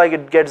make sure like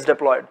it gets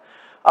deployed.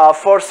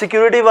 For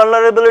security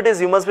vulnerabilities,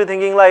 you must be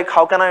thinking like,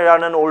 how can I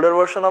run an older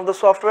version of the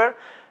software?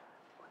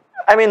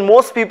 I mean,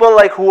 most people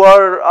like who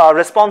are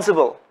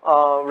responsible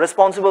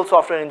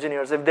software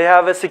engineers, if they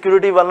have a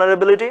security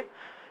vulnerability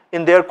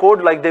in their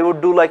code, like they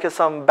would do like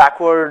some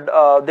backward,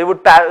 they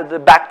would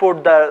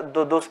backport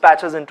those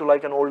patches into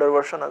like an older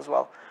version as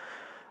well.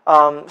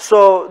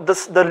 So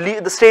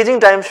the staging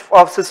time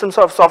of systems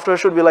of software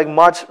should be like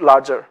much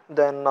larger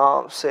than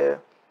say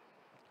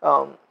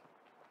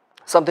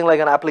something like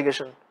an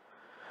application.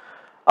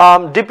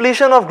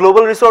 Depletion of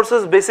global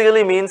resources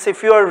basically means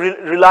if you are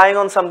relying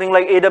on something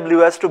like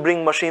AWS to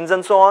bring machines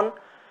and so on,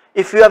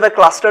 if you have a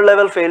cluster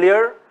level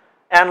failure,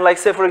 and like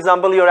say for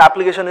example your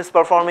application is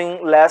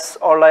performing less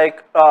or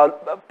like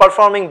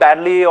performing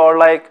badly, or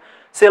like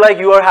say like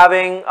you are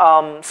having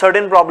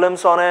certain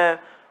problems on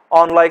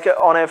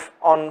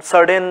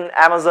certain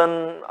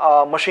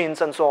Amazon machines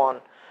and so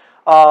on.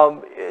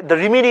 The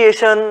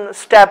remediation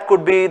step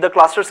could be the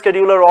cluster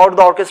scheduler or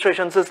the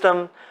orchestration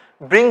system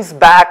brings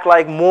back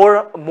like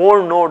more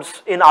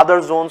nodes in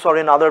other zones or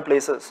in other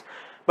places.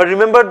 But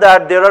remember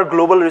that there are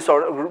global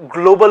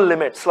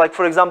limits, like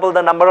for example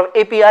the number of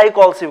API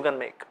calls you can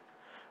make,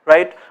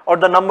 right? Or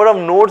the number of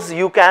nodes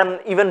you can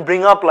even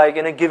bring up like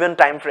in a given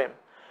time frame.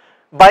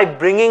 By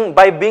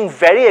being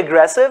very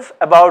aggressive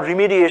about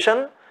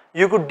remediation,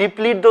 you could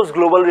deplete those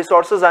global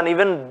resources and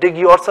even dig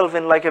yourself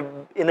in like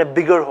in a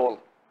bigger hole,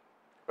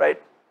 right?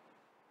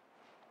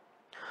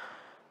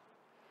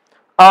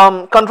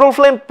 Control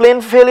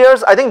plane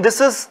failures, I think this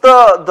is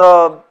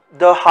the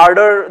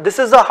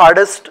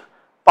hardest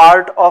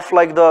part of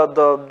like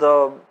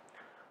the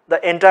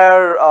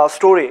entire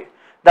story.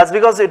 That's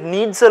because it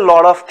needs a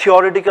lot of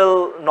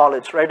theoretical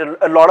knowledge, right?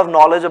 A lot of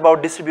knowledge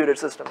about distributed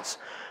systems.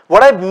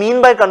 What I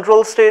mean by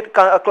control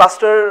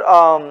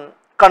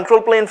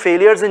plane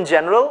failures in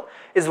general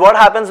is what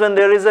happens when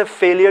there is a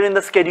failure in the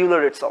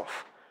scheduler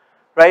itself,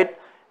 right?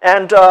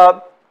 And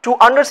to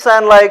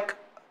understand like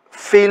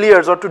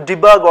failures, or to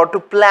debug or to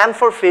plan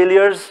for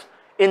failures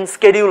in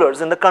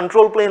schedulers, in the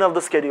control plane of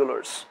the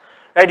schedulers,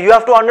 right? You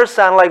have to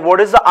understand like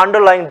what is the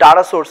underlying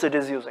data source it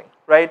is using,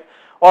 right?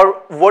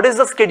 Or what is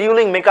the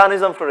scheduling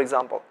mechanism, for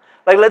example.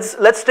 Like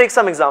let's take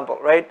some example,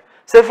 right?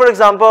 Say for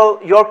example,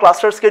 your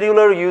cluster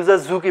scheduler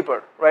uses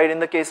Zookeeper, right? In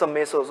the case of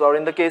Mesos, or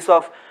in the case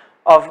of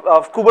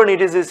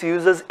Kubernetes, it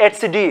uses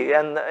etcd,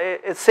 and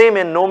it's same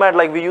in Nomad,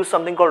 like we use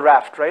something called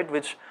Raft, right?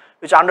 Which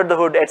under the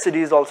hood etcd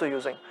is also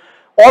using.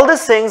 All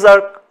these things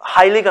are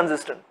highly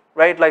consistent,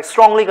 right? Like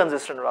strongly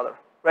consistent rather,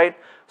 right?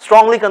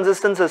 Strongly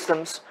consistent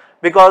systems,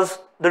 because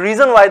the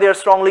reason why they are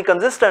strongly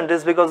consistent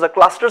is because the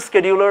cluster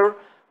scheduler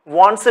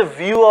wants a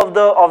view of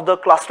the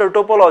cluster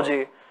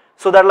topology,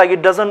 so that like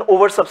it doesn't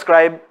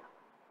oversubscribe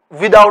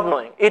without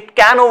knowing. It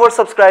can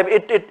oversubscribe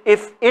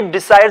if it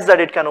decides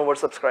that it can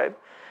oversubscribe,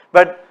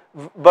 but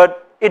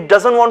it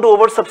doesn't want to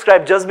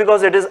oversubscribe just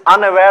because it is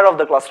unaware of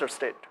the cluster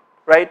state,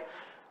 right?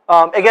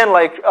 Again,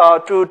 like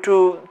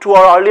to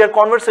our earlier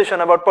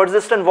conversation about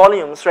persistent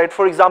volumes, right?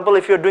 For example,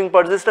 if you're doing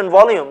persistent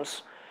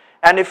volumes,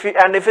 and if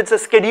it's a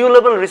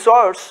schedulable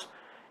resource,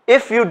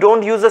 if you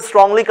don't use a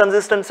strongly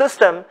consistent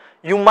system,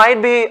 you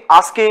might be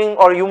asking,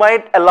 or you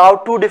might allow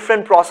two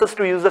different processes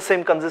to use the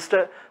same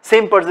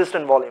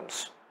persistent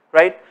volumes,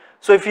 right?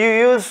 So if you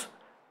use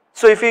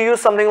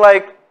something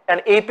like an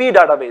AP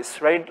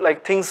database, right?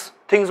 Like things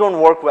won't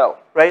work well,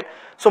 right?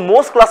 So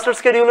most cluster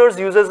schedulers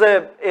uses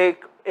a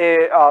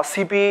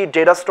CP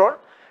data store,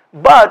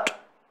 but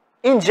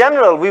in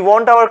general we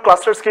want our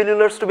cluster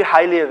schedulers to be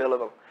highly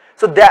available.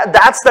 So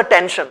that's the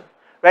tension,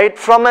 right?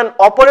 From an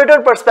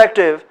operator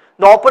perspective,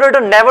 the operator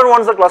never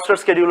wants the cluster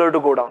scheduler to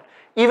go down.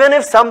 Even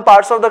if some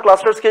parts of the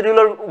cluster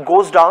scheduler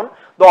goes down,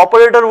 the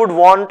operator would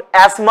want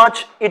as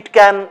much it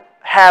can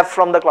have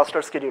from the cluster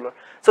scheduler.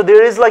 So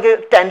there is like a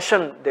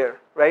tension there,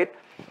 right?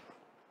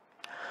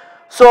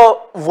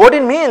 So what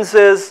it means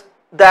is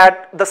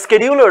that the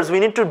schedulers, we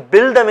need to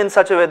build them in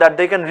such a way that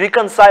they can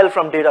reconcile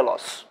from data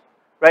loss,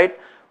 right?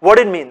 What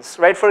it means,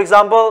 right? For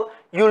example,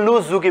 you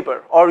lose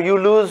Zookeeper, or you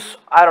lose,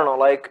 I don't know,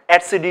 like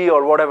etcd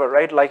or whatever,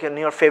 right? Like in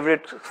your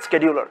favorite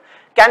scheduler.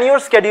 Can your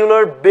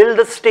scheduler build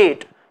a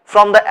state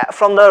from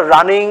the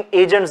running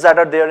agents that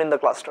are there in the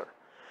cluster?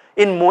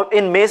 In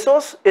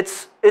Mesos,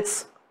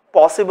 it's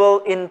possible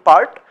in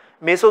part.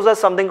 Mesos has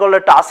something called a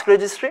task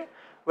registry,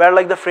 where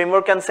like the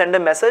framework can send a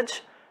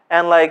message,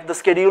 and like the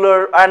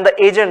scheduler and the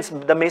agents,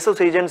 the Mesos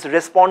agents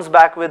responds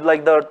back with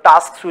like the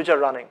tasks which are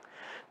running.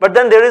 But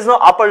then there is no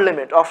upper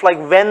limit of like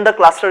when the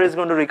cluster is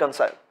going to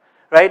reconcile,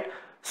 right?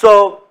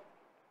 So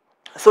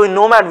in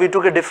Nomad we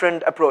took a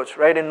different approach,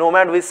 right? In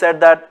Nomad we said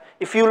that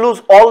if you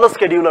lose all the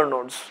scheduler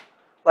nodes,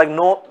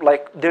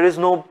 there is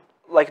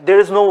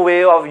no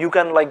way of you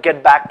can like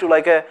get back to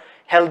like a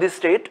healthy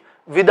state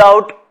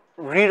without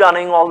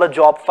rerunning all the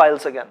job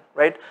files again,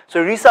 right?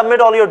 So resubmit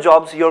all your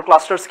jobs, your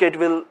cluster state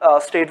will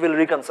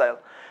reconcile.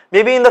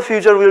 Maybe in the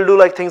future we'll do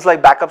like things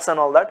like backups and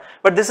all that,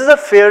 but this is a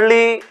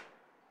fairly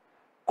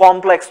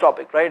complex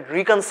topic, right?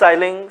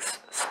 Reconciling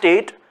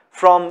state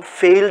from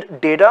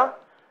failed data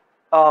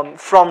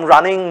from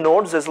running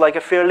nodes is like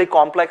a fairly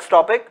complex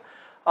topic,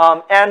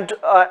 and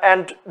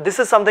this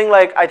is something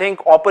like I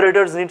think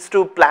operators needs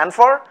to plan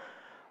for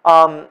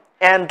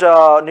and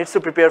needs to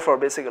prepare for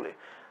basically.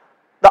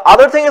 The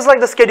other thing is like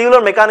the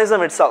scheduler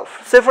mechanism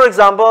itself. Say for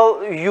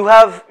example, you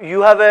have a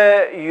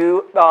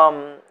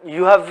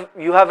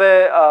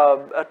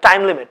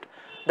time limit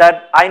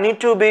that I need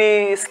to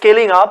be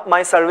scaling up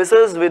my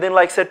services within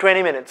like say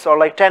 20 minutes or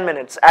like 10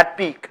 minutes at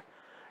peak.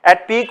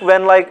 At peak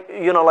when like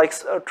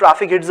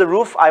traffic hits the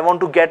roof, I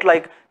want to get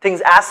like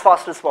things as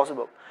fast as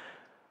possible.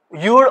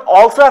 You would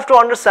also have to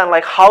understand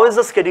like how is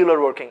the scheduler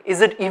working?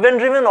 Is it event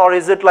driven or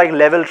is it like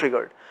level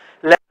triggered?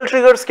 Level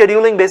triggered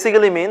scheduling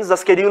basically means the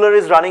scheduler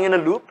is running in a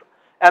loop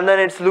and then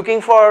it's looking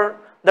for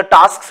the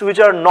tasks which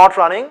are not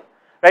running,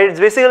 right?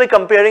 It's basically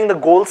comparing the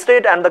goal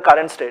state and the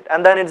current state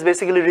and then it's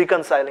basically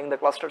reconciling the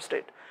cluster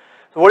state.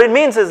 So what it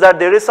means is that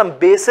there is some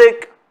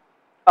basic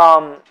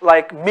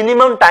like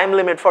minimum time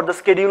limit for the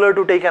scheduler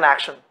to take an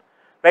action,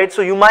 right?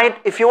 So you might,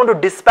 if you want to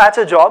dispatch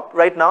a job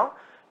right now,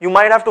 you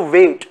might have to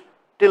wait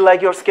till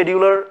like your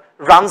scheduler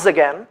runs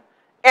again,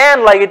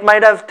 and like it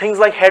might have things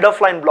like head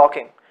of line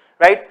blocking,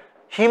 right?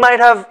 He might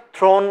have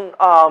thrown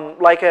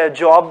like a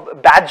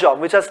job, bad job,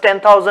 which has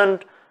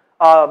 10,000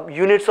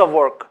 units of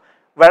work,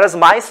 whereas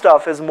my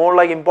stuff is more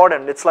like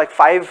important. It's like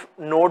 5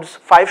 nodes,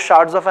 5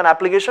 shards of an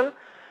application.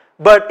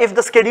 But if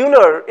the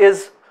scheduler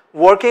is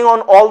working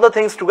on all the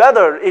things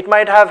together, it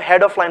might have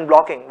head of line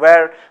blocking,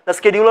 where the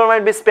scheduler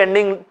might be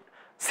spending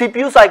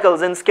CPU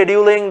cycles in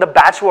scheduling the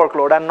batch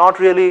workload and not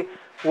really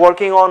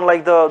working on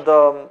like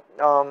the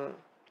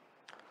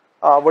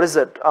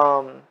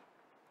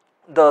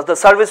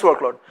service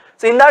workload.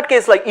 So in that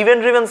case, like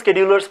event driven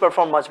schedulers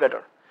perform much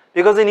better,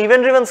 because in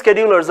event driven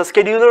schedulers, the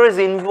scheduler is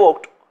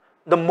invoked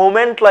the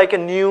moment like a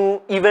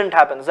new event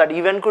happens. That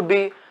event could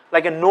be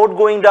like a node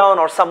going down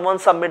or someone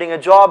submitting a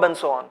job and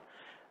so on.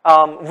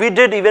 We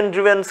did event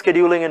driven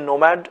scheduling in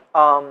Nomad.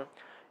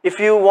 If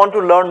you want to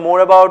learn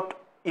more about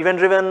event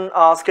driven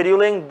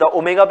scheduling, the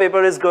Omega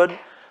paper is good.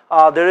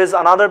 There is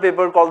another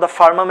paper called the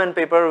Firmament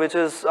paper, which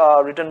is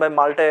written by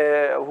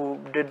Malte, who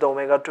did the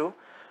Omega too.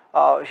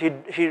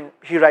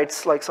 He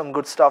writes like some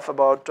good stuff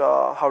about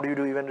how do you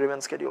do event driven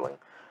scheduling.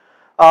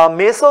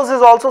 Mesos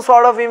is also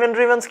sort of event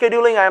driven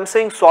scheduling. I am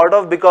saying sort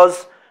of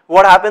because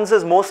what happens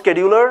is most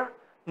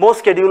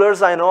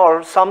schedulers I know,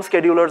 or some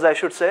schedulers I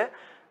should say,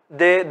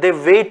 they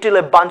wait till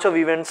a bunch of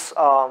events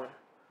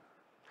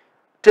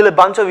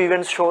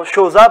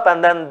shows up,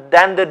 and then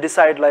they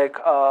decide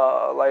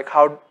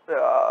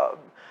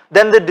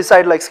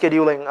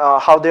scheduling,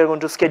 how they're going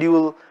to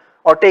schedule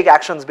or take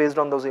actions based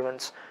on those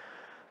events.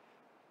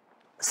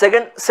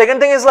 Second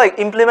thing is like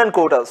implement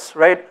quotas,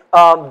 right?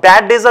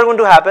 Bad days are going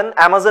to happen.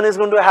 Amazon is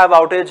going to have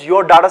outage.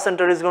 Your data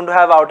center is going to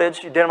have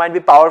outage. There might be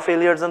power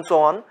failures and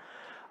so on.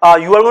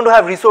 You are going to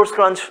have resource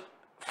crunch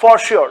for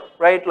sure,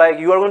 right? Like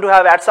you are going to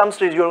have, at some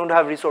stage, you are going to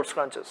have resource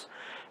crunches.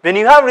 When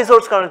you have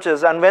resource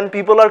crunches and when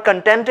people are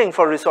contenting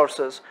for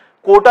resources,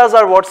 quotas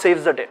are what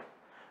saves the day.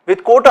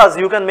 With quotas,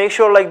 you can make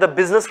sure like the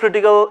business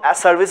critical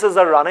services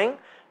are running,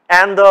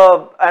 and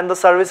the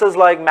services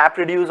like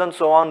MapReduce and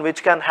so on,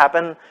 which can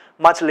happen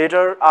much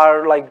later,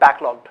 are like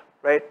backlogged,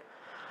 right?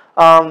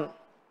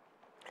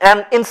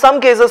 And in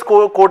some cases,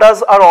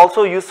 quotas are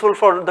also useful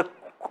for the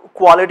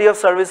quality of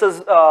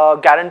services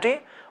guarantee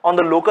on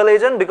the local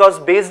agent, because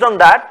based on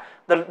that,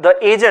 the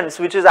agents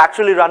which is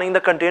actually running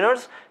the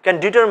containers can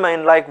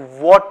determine like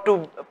what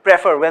to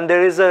prefer when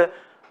there is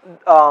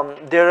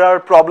there are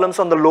problems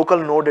on the local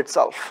node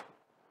itself.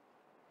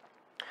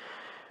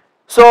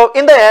 So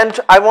in the end,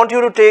 I want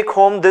you to take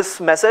home this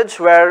message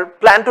where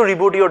plan to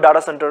reboot your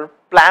data center,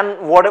 plan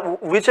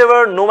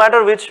whichever, no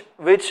matter which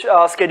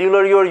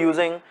scheduler you are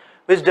using,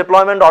 which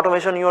deployment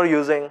automation you are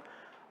using,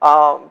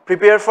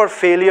 prepare for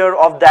failure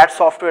of that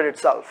software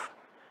itself,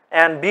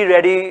 and be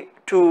ready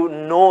to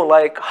know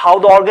like how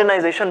the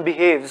organization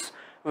behaves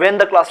when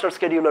the cluster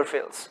scheduler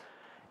fails.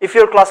 If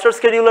your cluster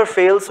scheduler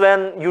fails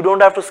when you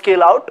don't have to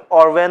scale out,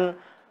 or when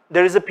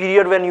there is a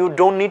period when you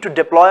don't need to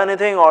deploy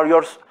anything, or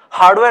your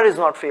hardware is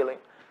not failing,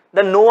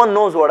 then no one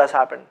knows what has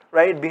happened,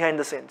 right, behind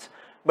the scenes.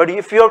 But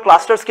if your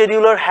cluster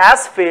scheduler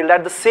has failed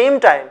at the same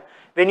time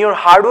when your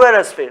hardware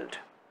has failed,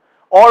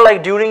 or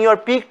like during your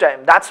peak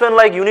time, that's when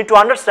like you need to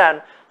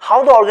understand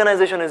how the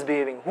organization is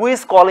behaving, who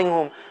is calling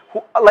whom,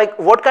 like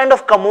what kind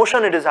of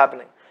commotion it is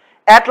happening.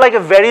 At like a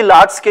very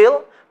large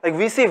scale, Like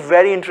we see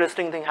very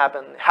interesting thing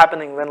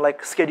happening when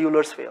like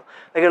schedulers fail.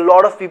 Like a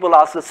lot of people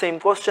ask the same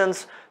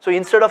questions. So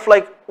instead of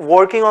like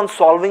working on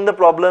solving the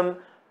problem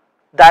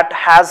that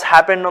has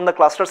happened on the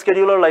cluster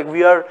scheduler, like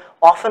we are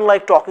often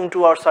like talking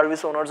to our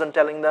service owners and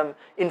telling them,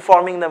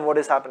 informing them what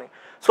is happening.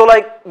 So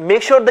like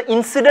make sure the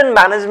incident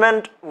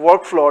management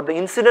workflow, the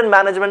incident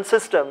management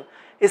system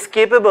is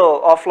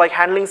capable of like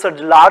handling such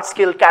large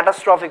scale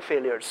catastrophic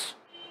failures.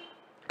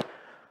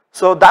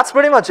 So that's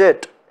pretty much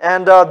it.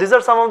 And these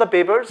are some of the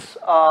papers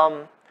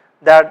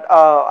that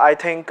I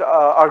think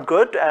are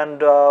good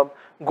and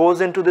goes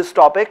into this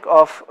topic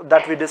of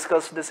that we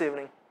discussed this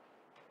evening.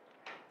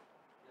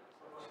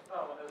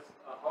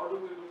 How do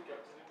we do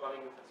capacity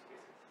planning in such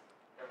cases?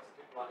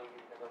 Capacity planning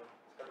in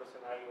kind of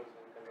scenarios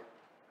and kind of.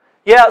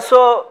 Yeah,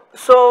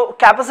 so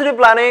capacity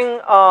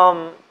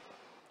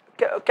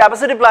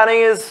planning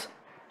is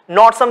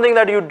not something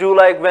that you do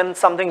like when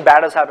something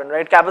bad has happened,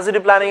 right? Capacity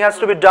planning has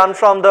to be done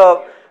from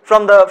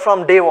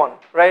day one,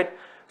 right?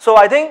 So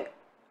I think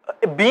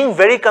being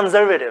very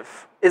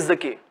conservative is the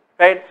key,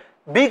 right?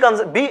 Be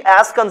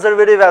as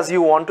conservative as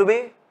you want to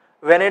be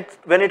when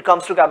it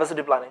comes to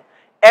capacity planning.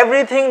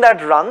 Everything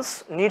that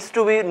runs needs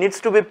to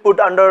be put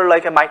under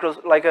like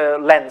a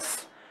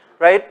lens,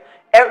 right?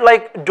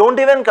 Like don't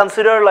even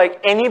consider like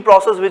any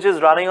process which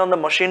is running on the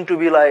machine to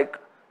be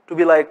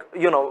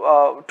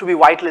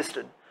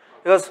whitelisted,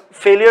 because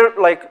failure,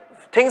 like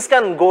things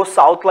can go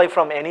south like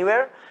from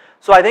anywhere.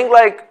 So I think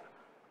like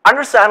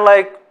understand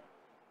like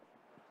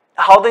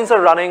how things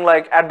are running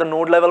like at the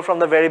node level from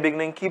the very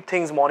beginning, keep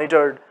things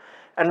monitored,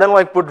 and then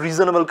like put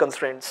reasonable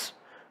constraints,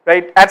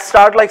 right?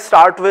 Start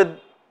with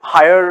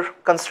higher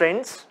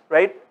constraints,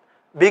 right?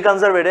 Be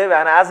conservative,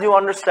 and as you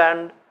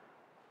understand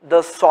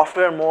the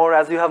software more,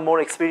 as you have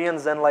more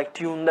experience, then like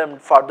tune them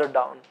further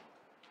down.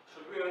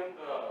 Should we run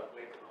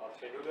like a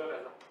scheduler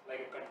as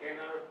like a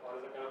container or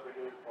as a kind of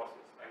reviewing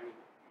process? I mean,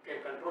 you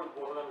can control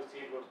both of them with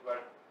schedules,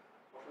 but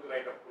what is the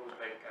right approach?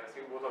 Like I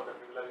see both of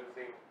them, people are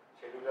using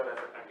scheduler as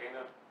a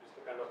container just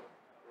to kind of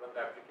run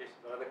the application,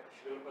 rather than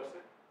schedule per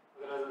se,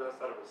 rather than as a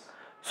service.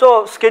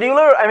 So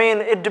scheduler, I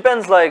mean, it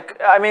depends.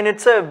 Like, I mean,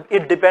 it's a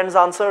it depends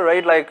answer,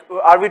 right? Like,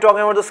 are we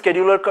talking about the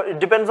scheduler?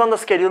 It depends on the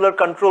scheduler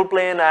control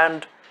plane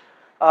and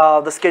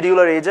the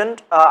scheduler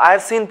agent.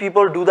 I've seen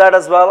people do that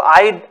as well.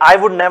 I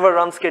would never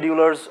run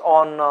schedulers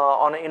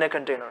in a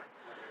container.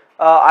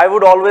 I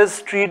would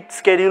always treat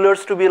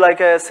schedulers to be like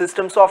a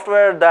system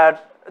software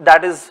that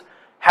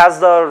has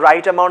the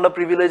right amount of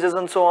privileges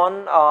and so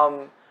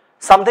on.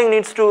 Something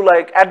needs to,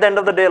 like, at the end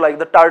of the day, like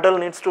the turtle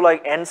needs to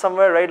like end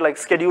somewhere, right? Like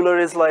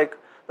scheduler is like,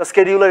 the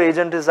scheduler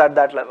agent is at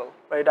that level,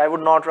 right? I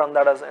would not run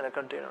that as in a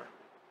container.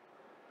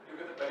 You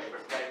get the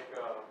benefits like,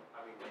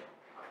 I mean,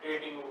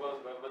 updating was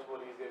much more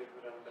easier if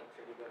you run the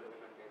scheduler as a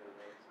container,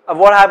 right? So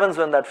What happens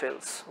when that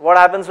fails? What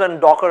happens when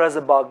Docker has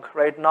a bug,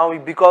 right? Now,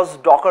 because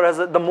Docker has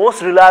the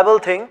most reliable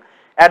thing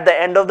at the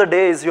end of the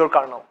day is your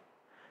kernel,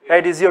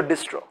 right? Is your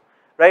distro,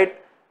 right?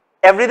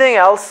 Everything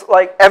else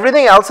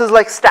is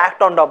like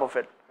stacked on top of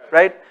it,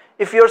 right?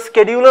 If your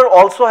scheduler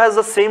also has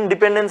the same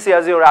dependency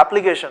as your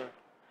application,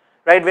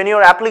 right? When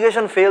your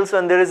application fails,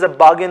 when there is a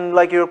bug in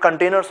like your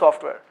container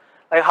software,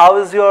 like how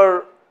is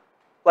your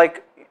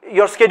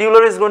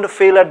scheduler is going to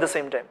fail at the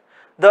same time.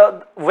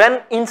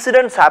 When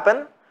incidents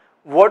happen,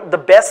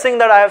 the best thing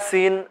that I have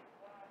seen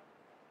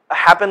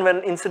happen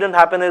when incident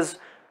happen is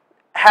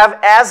have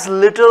as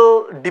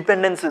little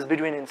dependencies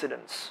between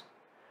incidents,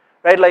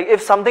 right? Like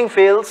if something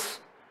fails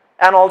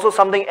and also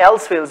something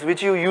else fails,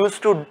 which you use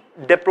to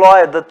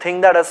deploy the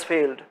thing that has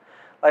failed,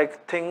 like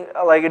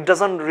it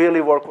doesn't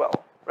really work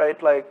well,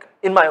 right? Like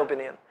in my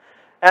opinion,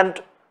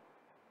 and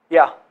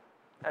yeah,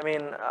 I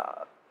mean. And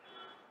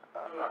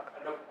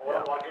all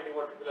the marketing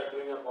what people are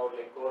doing about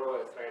like core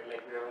OS, right?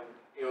 Like we have an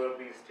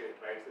AORB state,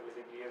 right? So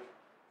basically if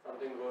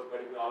something goes,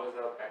 but you always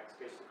have a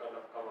backstage to kind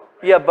of come up,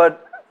 right? Yeah,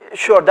 but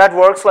sure, that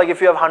works like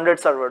if you have 100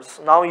 servers.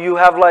 Now you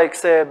have like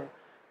say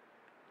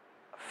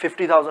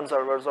 50,000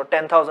 servers or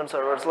 10,000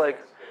 servers, like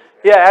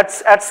yeah,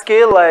 at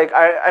scale, like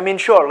I mean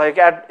sure, like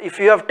if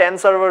you have 10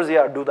 servers,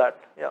 yeah, do that,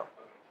 yeah.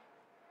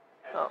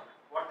 And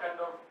what kind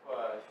of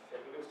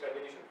scheduling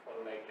strategy should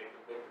follow, like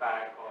bin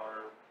pack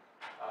or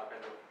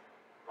kind of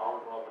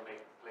round robin,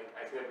 like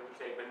I see that people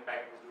say bin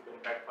pack is do bin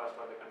pack first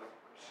or they kind of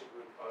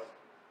distribute first.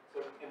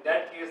 So in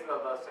that case, the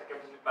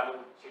capacity planning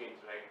would change,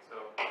 right? So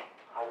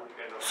how would you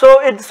kind of?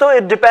 So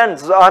it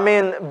depends. I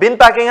mean, bin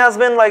packing has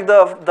been like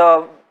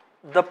the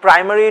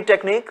primary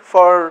technique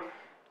for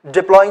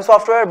deploying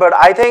software, but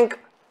I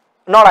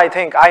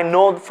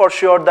know for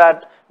sure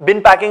that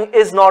bin packing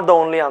is not the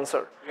only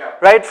answer. Yeah.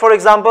 Right? For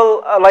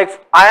example,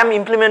 like I am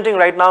implementing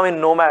right now in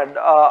Nomad.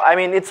 I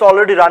mean, it's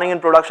already running in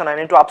production. I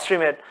need to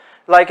upstream it.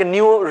 Like a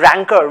new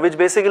ranker, which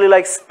basically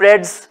like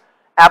spreads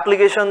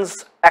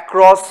applications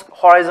across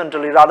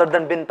horizontally rather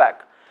than bin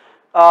pack.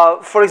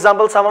 For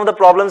example, some of the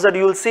problems that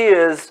you will see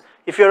is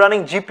if you're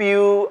running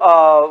GPU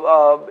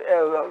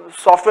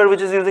software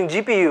which is using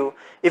GPU,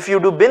 if you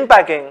do bin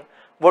packing,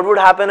 what would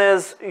happen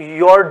is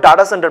your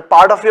data center,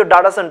 part of your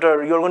data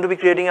center, you're going to be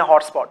creating a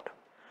hotspot.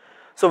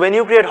 So when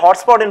you create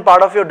hotspot in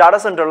part of your data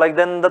center, like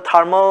then the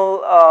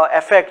thermal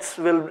effects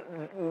will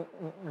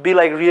be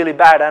like really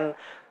bad, and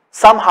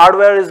some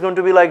hardware is going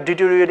to be like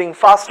deteriorating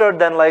faster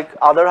than like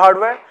other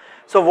hardware.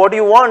 So what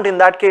you want in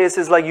that case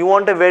is like you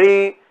want a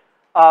very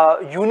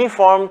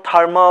uniform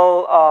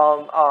thermal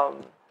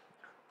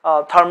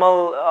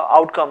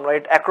outcome,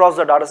 right, across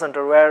the data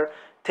center, where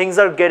things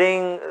are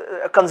getting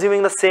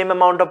consuming the same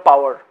amount of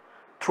power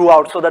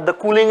throughout, so that the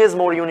cooling is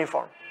more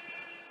uniform,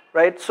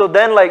 right? So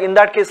then like in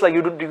that case, like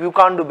you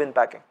can't do bin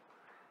packing,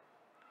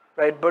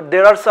 right? But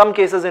there are some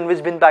cases in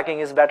which bin packing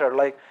is better.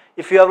 Like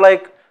if you have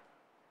like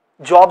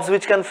jobs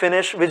which can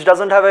finish, which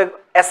doesn't have a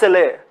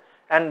SLA,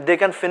 and they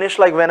can finish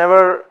like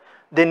whenever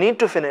they need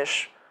to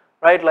finish,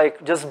 right?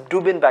 Like just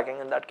do bin packing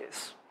in that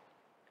case.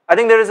 I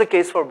think there is a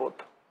case for both.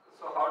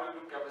 So how do you do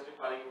capacity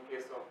planning in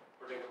case of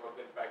putting up a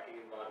bin packing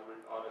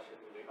environment or a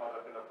scheduling or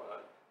a kind of a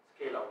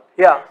scale out?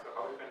 Yeah. So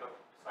how do you kind of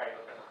decide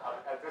or kind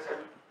of, as I said,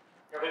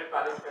 capacity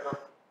planning is kind of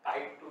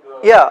tied to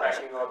the Yeah.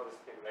 packing of this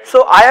thing, right?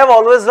 So I have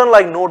always done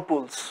like node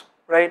pools,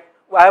 right?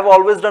 I have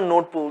always done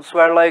node pools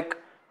where like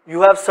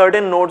you have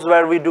certain nodes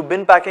where we do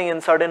bin packing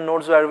and certain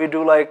nodes where we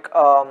do like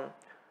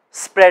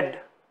spread,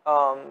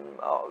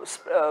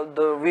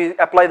 we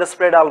apply the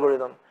spread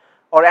algorithm,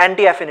 or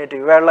anti-affinity,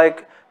 where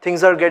like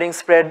things are getting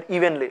spread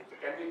evenly. So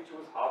can we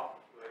choose half?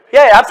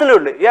 Yeah,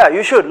 absolutely. Yeah,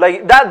 you should.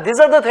 Like that, these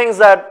are the things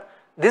that,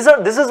 this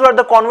is where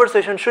the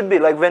conversation should be,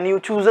 like when you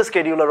choose a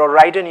scheduler or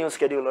write a new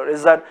scheduler,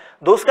 is that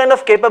those kind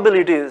of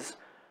capabilities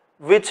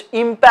which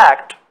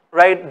impact,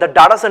 right, the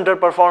data center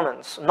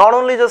performance, not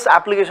only just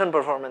application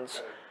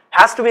performance,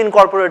 has to be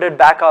incorporated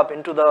back up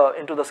into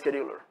the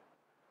scheduler,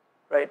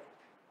 right?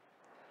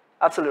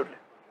 Absolutely.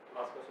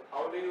 Last question.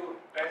 How do you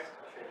test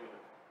a scheduler?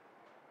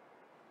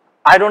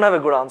 I don't have a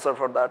good answer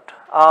for that.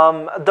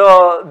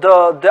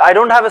 I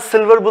don't have a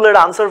silver bullet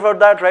answer for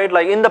that, right?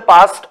 Like in the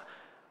past,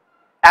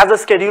 as a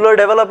scheduler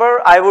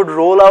developer, I would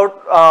roll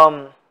out,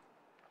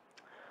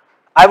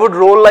 I would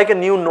roll like a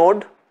new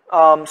node.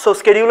 So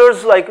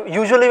schedulers, like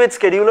usually with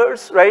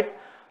schedulers, right?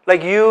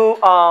 Like you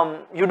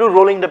do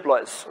rolling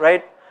deploys,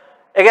 right?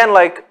 Again,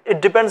 like it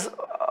depends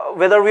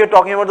whether we are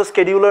talking about the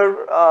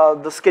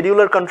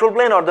scheduler control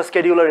plane or the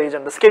scheduler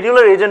agent. The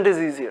scheduler agent is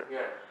easier. Yeah.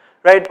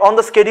 Right, on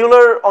the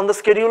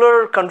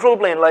scheduler control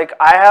plane, like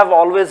I have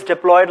always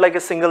deployed like a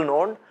single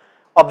node,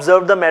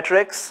 observed the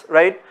metrics,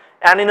 right?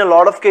 And in a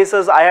lot of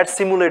cases, I had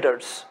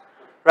simulators,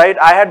 right?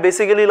 I had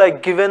basically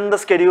like given the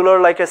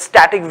scheduler like a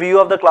static view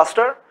of the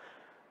cluster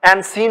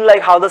and seen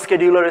like how the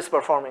scheduler is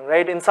performing,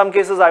 right? In some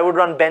cases, I would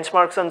run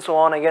benchmarks and so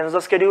on against the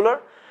scheduler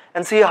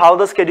and see how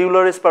the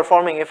scheduler is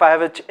performing if I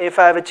have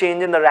a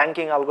change in the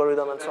ranking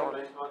algorithm and so on.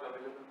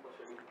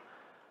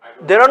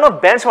 There are no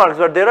benchmarks,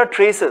 but there are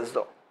traces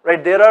though.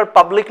 Right, there are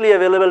publicly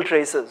available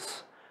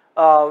traces.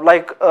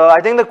 I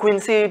think the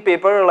Quincy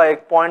paper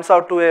like points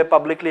out to a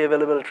publicly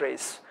available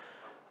trace,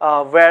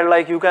 where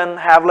like you can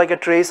have like a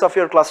trace of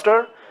your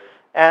cluster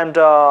and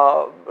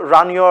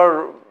run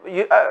your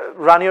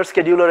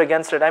scheduler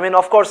against it. I mean,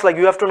 of course, like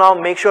you have to now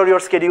make sure your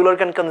scheduler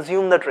can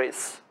consume the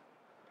trace.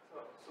 So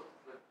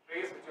the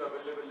trace which is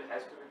available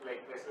has to be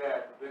like, let's say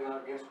I'm doing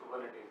against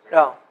Kubernetes, right?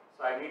 Yeah.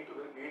 So I need to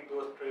read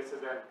those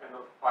traces and kind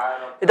of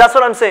fire up. That's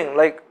what I'm saying.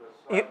 Like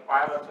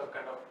fire up some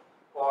kind of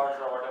pods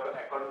or whatever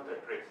according to the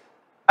trace.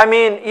 I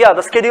mean, yeah,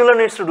 the scheduler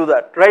needs to do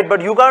that, right?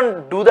 But you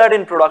can't do that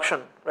in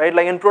production, right?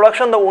 Like in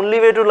production, the only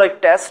way to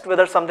like test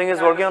whether something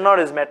is working or not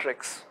is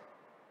metrics.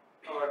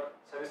 No, but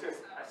services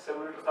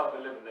similar to stuff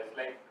available. It's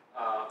like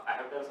I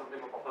have done something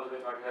for purpose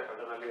which I have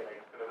done earlier,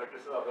 right? Whether it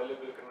is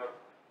available, kind of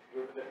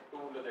due to the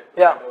tool that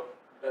Yeah. kind of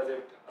does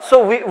it.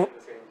 So we the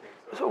same thing.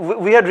 So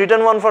we had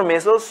written one for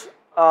Mesos,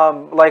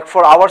 like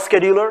for our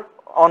scheduler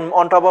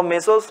on top of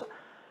Mesos.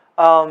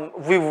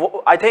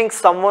 I think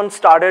someone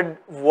started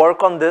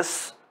work on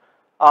this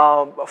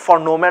for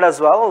Nomad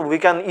as well. We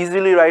can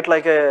easily write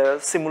like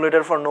a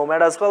simulator for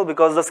Nomad as well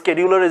because the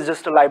scheduler is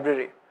just a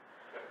library.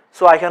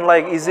 So I can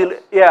like easily,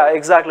 yeah,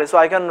 exactly. So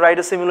I can write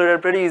a simulator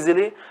pretty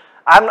easily.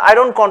 I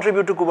don't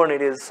contribute to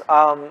Kubernetes.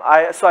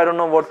 So I don't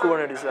know what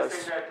Kubernetes does.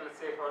 Let's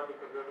say for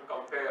because we have to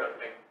compare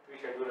like three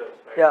schedulers,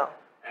 right? Yeah.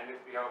 And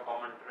if we have a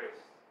common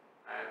trace,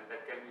 and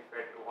that can be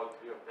fed to all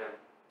three of them.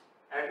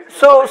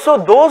 So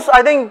those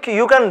I think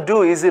you can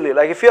do easily.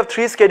 Like if you have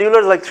three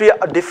schedulers, like three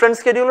different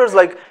schedulers,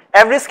 like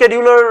every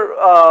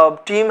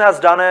scheduler team has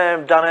done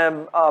a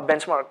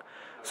benchmark.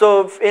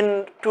 So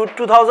in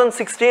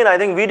 2016, I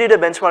think we did a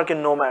benchmark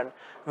in Nomad.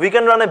 We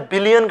can run 1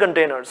 billion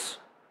containers,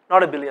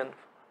 not a billion,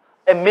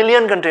 1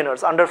 million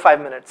containers under 5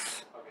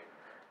 minutes. Okay.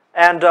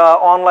 And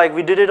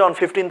we did it on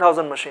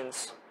 15,000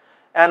 machines.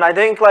 And I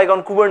think like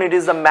on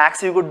Kubernetes, the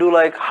max you could do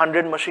like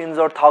 100 machines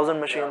or 1,000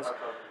 machines.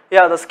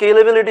 Yeah, the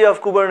scalability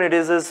of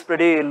Kubernetes is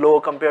pretty low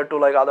compared to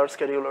like other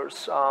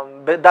schedulers.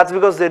 But that's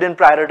because they didn't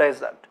prioritize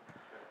that.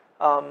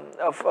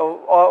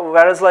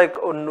 Whereas like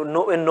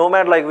in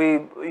Nomad, like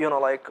we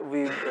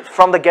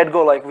from the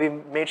get-go, like we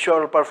made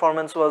sure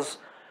performance was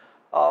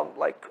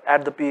like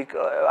at the peak.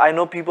 I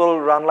know people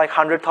run like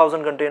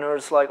 100,000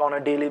 containers like on a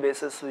daily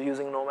basis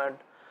using Nomad.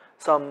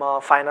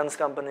 some finance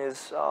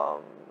companies,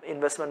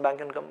 investment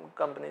banking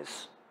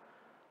companies.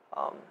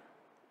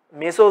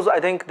 Mesos, I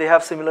think they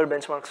have similar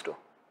benchmarks too.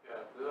 Yeah,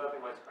 those are the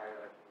much higher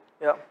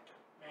actually. Yeah.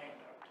 May I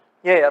interrupt?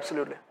 Yeah,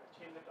 absolutely.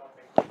 Change the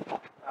topic.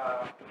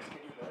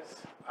 Schedulers,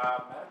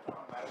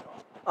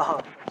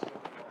 marathon.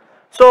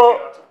 So,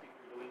 Lots of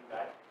people doing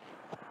that.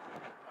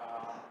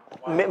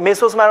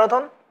 Mesos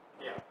marathon?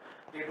 Yeah,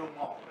 they do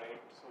mock, right?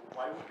 So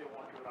why would they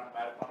want to run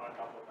marathon on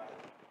top of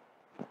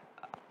marathon?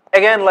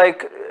 Again,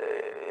 like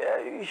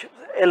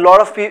a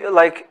lot of people,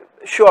 like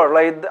sure,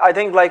 like I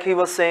think like he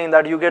was saying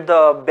that you get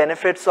the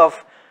benefits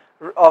of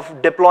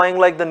deploying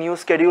like the new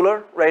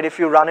scheduler, right? If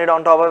you run it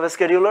on top of a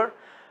scheduler,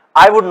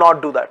 I would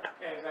not do that.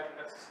 Yeah,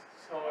 exactly.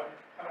 So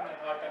I'm having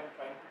a hard time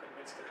trying to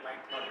convince the client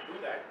not to do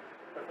that.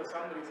 But for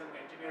some reason,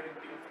 the engineering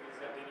team feels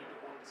that they need to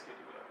own the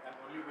scheduler. And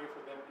the only way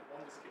for them to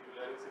own the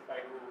scheduler is if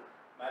I do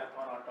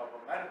marathon on top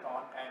of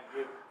marathon and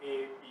give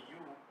a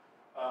BU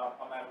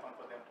a marathon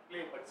for them to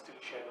play, but still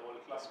share the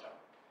whole cluster.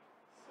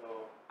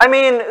 So I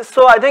mean,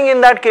 so I think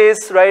in that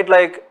case, right,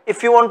 like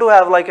if you want to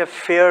have like a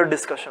fair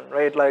discussion,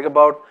 right, like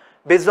about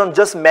based on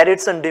just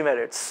merits and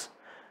demerits,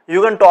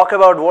 you can talk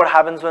about what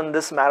happens when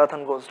this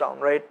marathon goes down,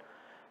 right?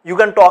 You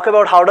can talk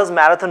about how does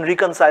marathon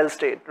reconcile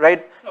state,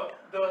 right? no,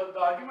 the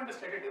argument is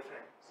slightly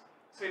different.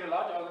 So in a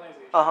large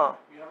organization,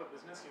 you have a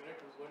business unit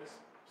who's going to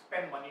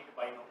spend money to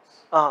buy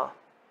nodes.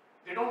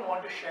 They don't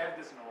want to share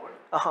this node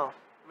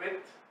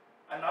with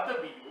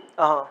another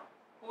BU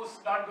who's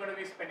not going to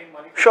be spending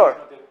money for Sure.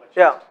 their budget.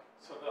 Yeah.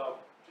 So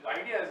the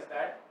idea is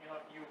that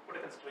you put a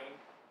constraint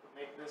to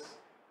make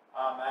this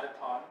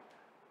marathon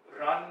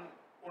run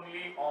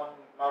only on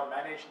or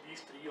manage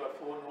these 3 or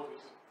 4 nodes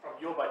which is from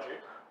your budget.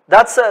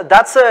 That's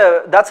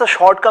a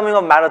shortcoming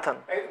of marathon.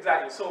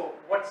 Exactly. So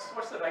what's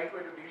the right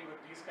way to deal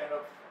with these kind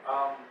of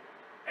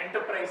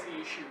enterprisey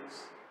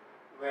issues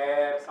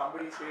where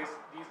somebody says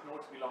these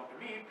nodes belong to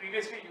me?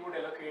 Previously, you would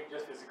allocate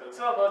just physical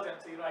servers and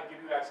say, I give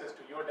you access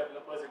to your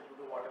developers and you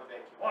do whatever the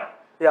heck you want.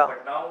 Yeah.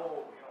 But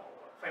now,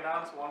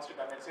 finance wants to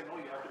come and say, no,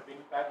 you have to bring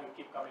back. You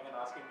keep coming and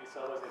asking me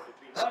servers every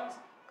 3 months.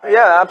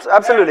 Yeah,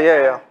 absolutely.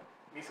 Yeah, yeah.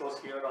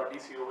 Mesosphere or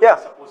DCO Yeah.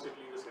 is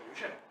supposedly the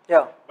solution.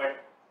 Yeah. But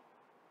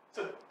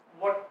so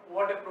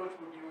what approach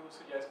would you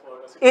suggest for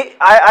a situation?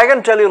 I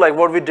can tell you like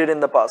what we did in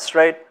the past,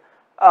 right?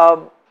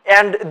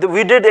 And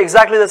we did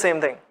exactly the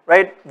same thing,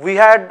 right? We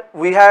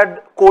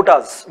had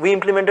quotas. We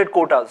implemented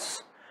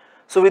quotas.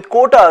 So with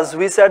quotas,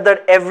 we said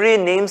that every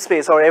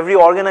namespace or every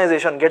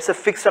organization gets a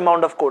fixed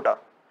amount of quota,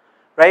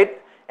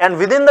 right? And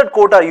within that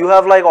quota, you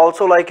have like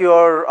also like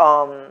your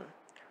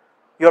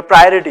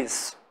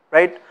priorities,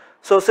 right?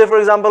 So say for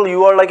example,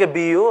 you are like a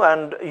BU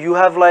and you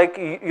have like,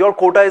 your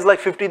quota is like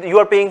 50, you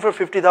are paying for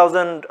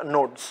 50,000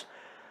 nodes.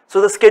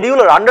 So the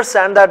scheduler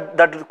understands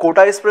that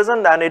quota is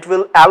present and it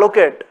will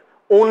allocate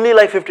only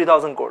like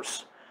 50,000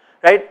 cores,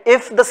 right?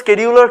 If the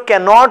scheduler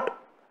cannot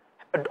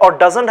or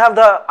doesn't have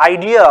the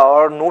idea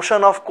or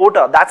notion of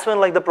quota, that's when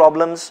like the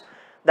problems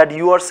that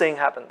you are saying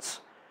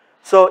happens.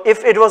 So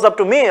if it was up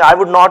to me, I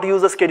would not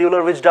use a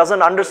scheduler which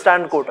doesn't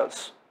understand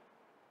quotas.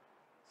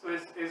 So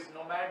is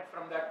Nomad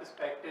from that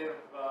perspective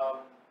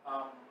a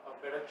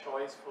better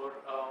choice for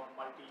a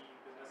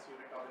multi-business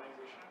unit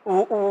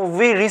organization?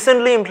 We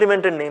recently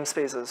implemented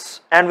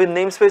namespaces, and with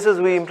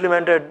namespaces we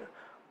implemented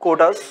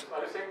quotas.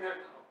 Are you saying that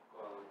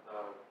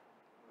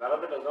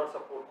Nalanda does not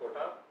support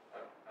quota?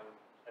 I'm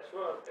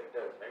sure it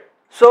does, right?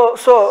 So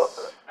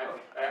I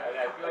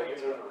feel like you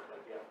don't know,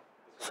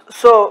 yeah.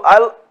 So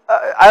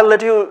I'll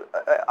let you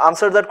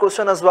answer that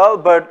question as well.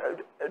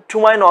 But to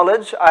my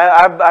knowledge,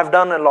 I've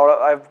done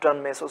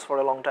Mesos for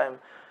a long time.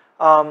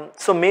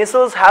 So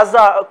Mesos has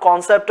the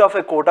concept of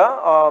a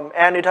quota,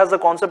 and it has the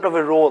concept of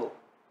a role,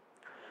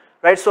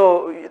 right?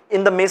 So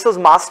in the Mesos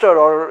master,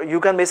 or you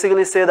can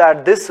basically say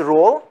that this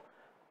role,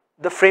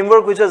 the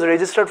framework which is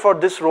registered for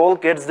this role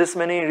gets this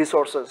many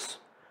resources.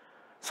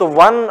 So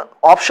one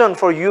option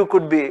for you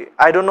could be,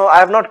 I don't know, I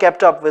have not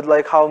kept up with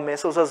like how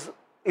Mesos has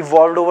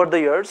evolved over the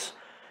years,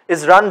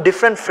 is run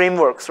different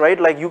frameworks, right?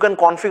 Like you can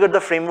configure the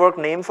framework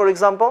name, for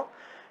example,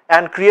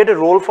 and create a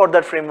role for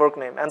that framework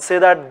name and say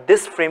that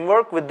this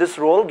framework with this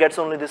role gets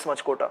only this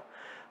much quota.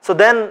 So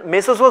then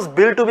Mesos was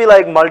built to be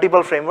like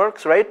multiple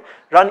frameworks, right?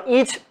 Run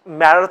each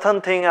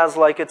marathon thing as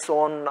like its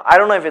own, I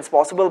don't know if it's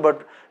possible,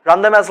 but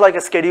run them as like a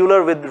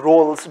scheduler with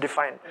roles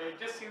defined. It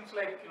just seems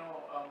like,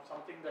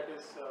 something that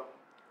is,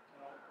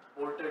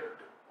 bolted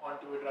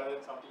onto it rather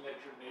than something that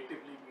you should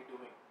natively be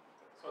doing.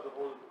 So the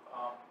whole,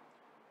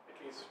 at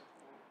least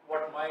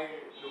what my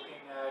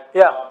looking at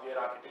their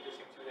architecture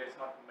seems to be that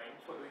it's not meant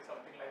for doing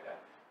something like that.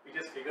 We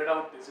just figured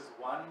out this is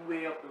one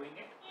way of doing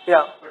it,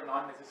 but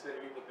not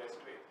necessarily the best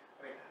way.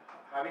 I mean,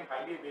 having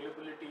highly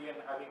availability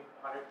and having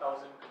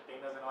 100,000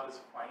 containers and all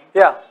is fine.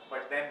 Yeah.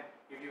 But then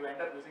if you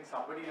end up using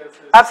somebody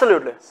else's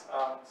Absolutely.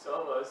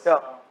 Servers,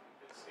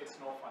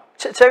 it's no fun.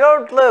 Check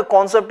out the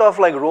concept of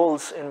like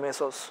roles in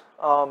Mesos.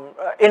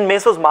 In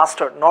Mesos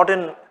master, not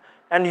in,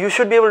 and you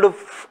should be able to,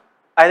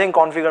 I think,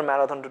 configure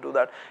Marathon to do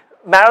that.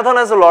 Marathon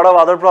has a lot of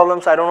other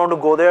problems. I don't want to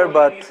go there, We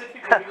but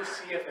recently they used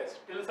CFS.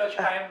 Till such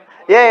time,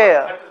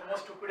 Yeah. that was the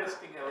most stupidest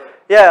thing ever.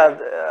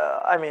 yeah,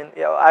 I mean,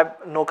 yeah, I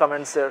have no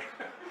comments there.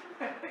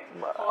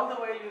 All the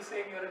while you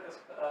saying you're in this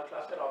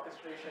cluster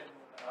orchestration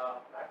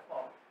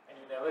platform and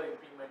you never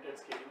implemented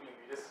scheduling.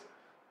 You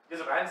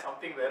just ran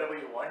something wherever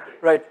you wanted.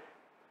 Right.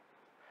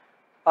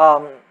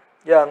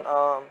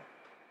 Yeah.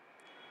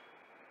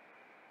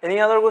 Any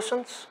other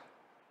questions?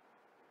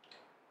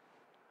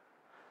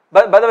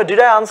 By the way, did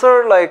I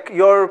answer like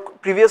your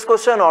previous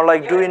question, or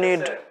like do we need?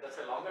 That's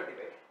a longer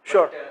debate.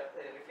 Sure.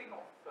 But riffing of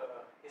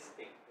his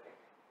thing, right,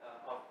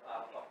 of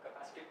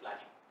capacity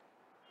planning,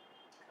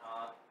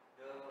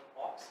 the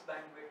ops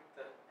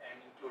bandwidth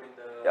and including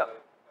the Yeah.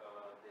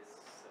 this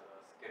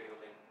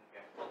scheduling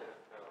and other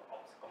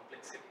ops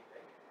complexity,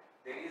 right?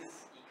 There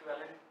is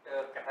equivalent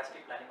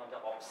capacity planning on the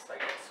ops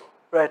side also.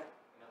 Right.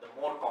 The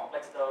more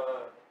complex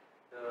the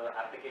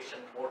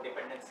application, more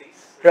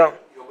dependencies. Yeah.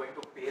 You're going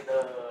to pay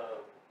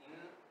the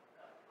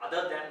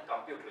other than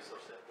compute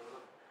resources. Those are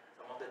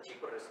some of the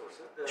cheaper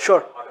resources. The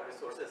Sure. other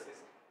resources is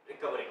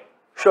recovering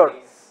Sure. from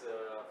these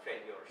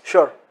failures.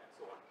 Sure. And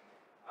so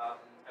on.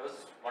 I was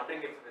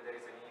wondering if there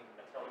is any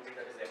methodology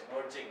that is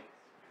emerging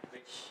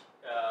which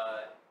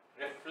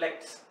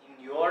reflects in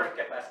your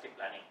capacity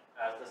planning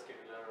as the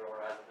scheduler or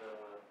as the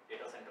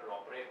data center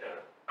operator,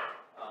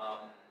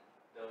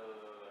 the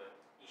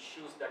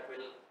issues that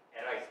will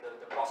arise,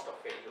 the cost of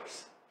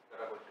failures that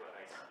are going to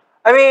arise.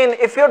 I mean,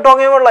 if you're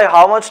talking about like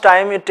how much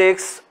time it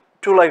takes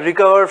to like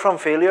recover from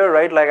failure,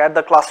 right? Like at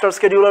the cluster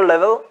scheduler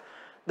level,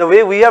 the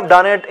way we have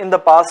done it in the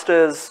past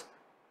is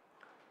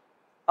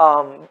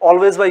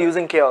always by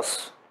using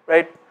chaos,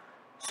 right?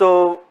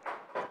 So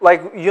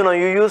like, you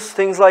use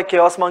things like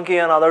Chaos Monkey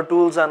and other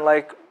tools and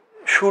like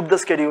shoot the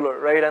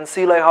scheduler, right? And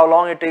see like how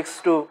long it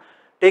takes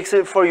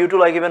it for you to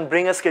like even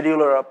bring a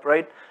scheduler up,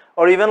 right?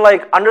 Or even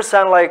like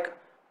understand like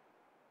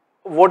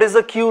what is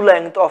the queue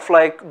length of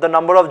like the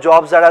number of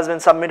jobs that has been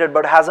submitted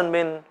but hasn't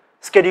been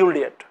scheduled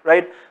yet,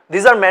 right?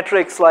 These are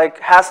metrics like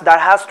that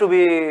has to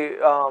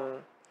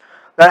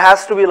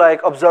be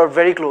like observed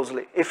very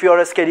closely if you're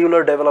a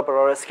scheduler developer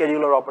or a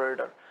scheduler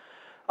operator.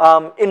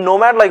 In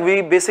Nomad, like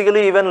we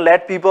basically even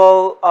let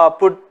people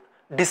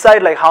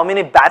decide like how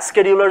many batch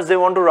schedulers they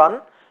want to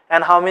run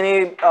and how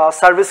many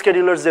service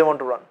schedulers they want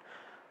to run.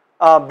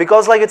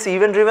 Because like it's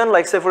event driven,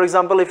 like say for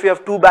example, if you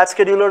have 2 batch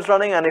schedulers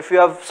running and if you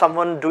have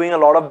someone doing a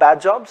lot of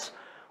batch jobs,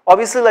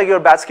 obviously like your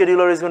batch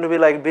scheduler is going to be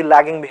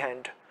lagging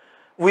behind.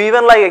 We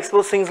even like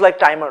expose things like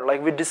timer,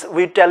 like we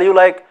tell you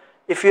like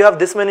if you have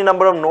this many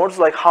number of nodes,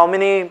 like how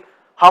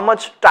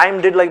much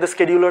time did like the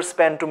scheduler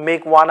spend to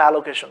make one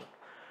allocation,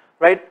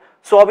 right?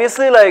 So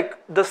obviously like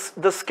the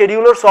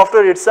scheduler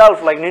software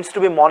itself like needs to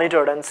be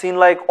monitored and seen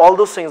like all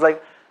those things,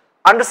 like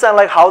understand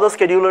like how the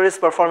scheduler is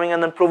performing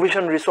and then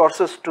provision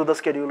resources to the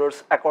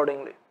schedulers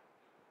accordingly,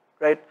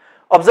 right?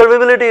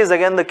 Observability is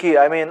again the key.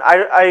 I mean,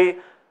 I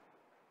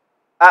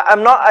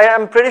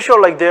am pretty sure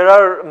like there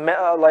are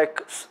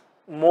like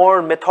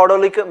more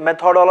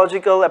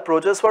methodological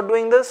approaches for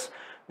doing this,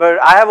 but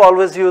I have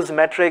always used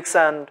metrics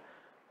and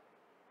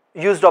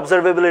used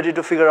observability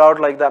to figure out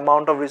like the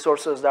amount of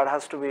resources that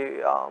has to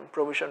be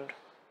provisioned.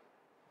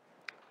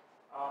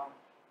 More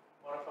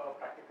of a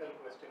practical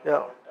question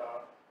Yeah.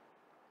 about,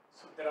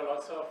 so there are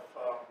lots of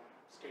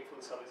stateful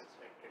services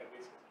like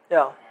databases.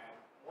 Yeah. And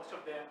most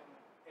of them,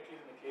 at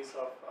least in the case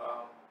of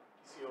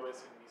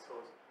ECOS and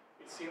ESOs,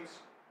 it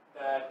seems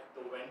that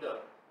the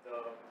vendor,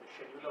 the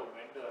scheduler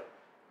vendor,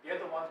 they are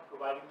the ones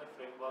providing the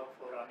framework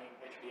for running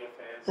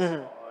HDFS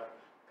or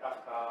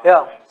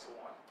Kafka and so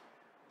on.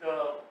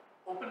 The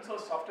open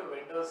source software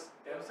vendors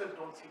themselves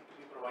don't seem to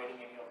be providing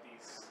any of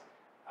these,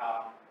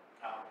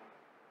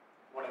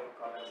 what I would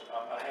call as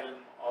a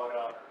Helm or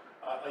a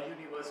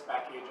universe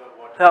package or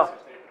whatever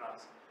that it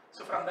runs.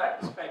 So from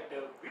that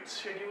perspective, which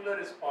scheduler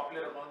is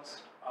popular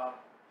amongst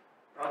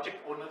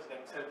project owners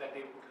themselves that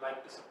they would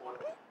like to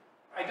support?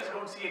 I just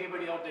don't see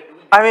anybody out there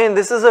doing it. I mean,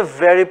 this is a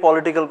very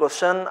political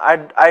question.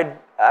 Yeah,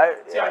 as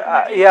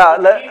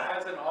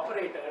an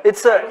operator,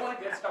 it's I don't want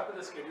to get stuck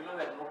with a scheduler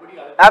that nobody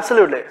other than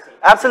absolutely.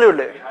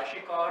 Absolutely. It's going to be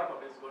HashiCorp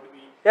or it's going to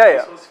be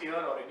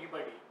Mesosphere or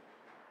anybody.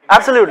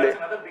 Absolutely. That's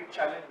another big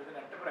challenge within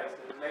enterprises.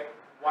 Like,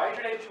 why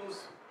should I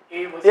choose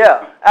A versus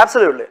Yeah, B?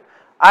 absolutely.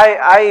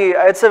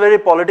 It's a very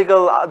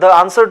political, the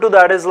answer to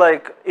that is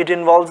like, it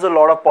involves a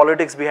lot of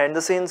politics behind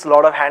the scenes, a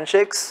lot of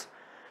handshakes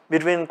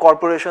between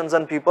corporations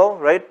and people,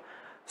 right?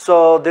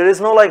 So there is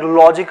no like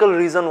logical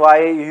reason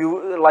why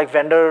you like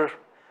vendors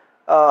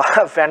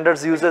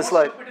uses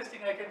like. The stupidest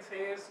thing I can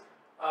say is,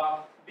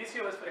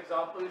 DCOS for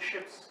example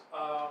ships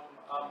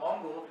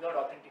Mongo without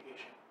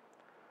authentication.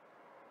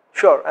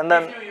 Sure, and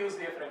then. If you use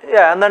their framework.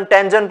 Yeah, and then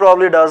Tangent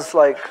probably does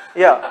like,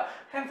 yeah.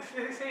 And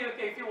they say,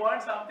 okay, if you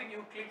want something,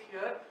 you click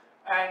here,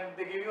 and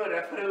they give you a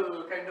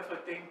referral kind of a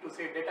thing to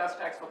say data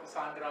stacks for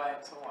Cassandra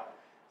and so on.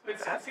 So it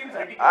seems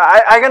ridiculous.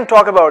 I can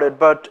talk about it,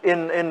 but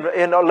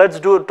let's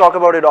talk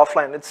about it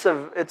offline. It's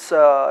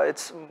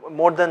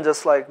more than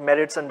just like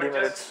merits and but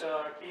demerits. just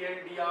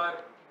TLDR,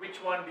 which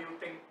one do you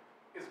think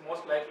is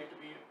most likely to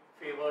be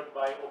favored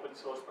by open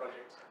source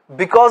projects?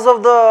 Because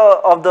of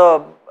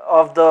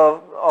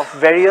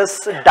various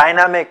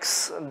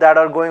dynamics that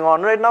are going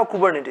on right now,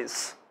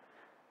 Kubernetes.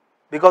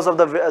 Because of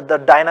the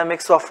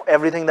dynamics of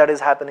everything that is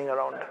happening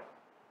around.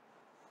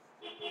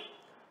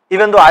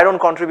 Even though I don't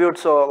contribute,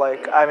 so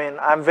like, I mean,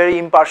 I'm very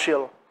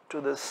impartial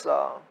to this.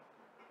 I'm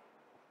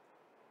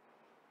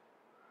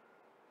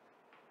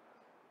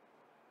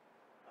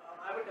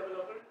a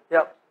developer.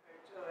 Yeah.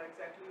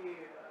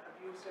 Exactly, I've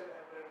used a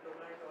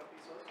domain or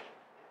resource,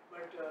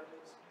 but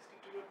listening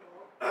to your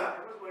talk,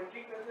 I was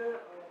wondering whether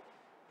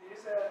there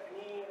is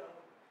any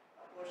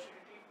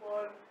opportunity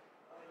for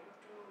you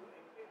to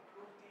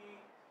improve the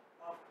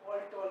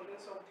fault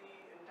tolerance of the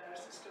entire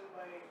system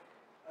by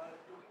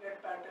looking at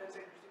patterns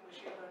and using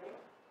machine learning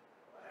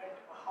and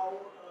how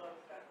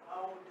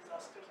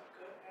disasters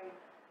occur and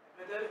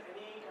whether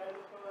any kind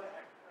of open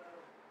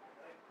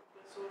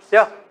source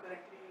system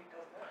correctly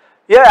does that.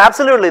 Yeah,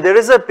 absolutely. There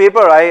is a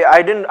paper.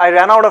 I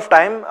ran out of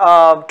time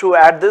to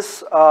add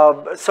this.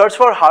 Search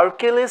for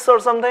Hercules or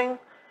something,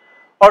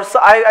 or so,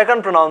 I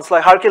can't pronounce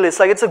like Hercules.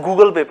 Like it's a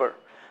Google paper.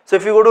 So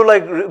if you go to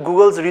like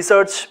Google's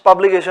research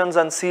publications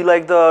and see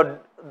like the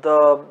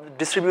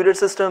distributed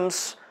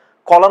systems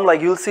column,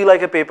 like you'll see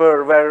like a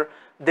paper where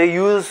they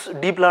use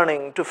deep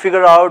learning to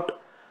figure out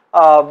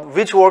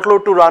which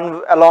workload to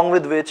run along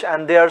with which,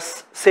 and they are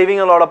saving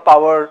a lot of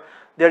power.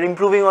 They are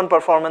improving on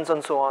performance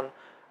and so on.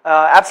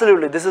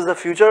 Absolutely, this is the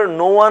future.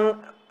 No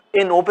one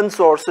in open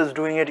source is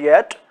doing it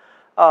yet,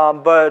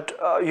 but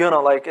you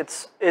know, like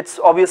it's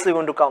obviously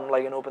going to come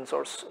like in open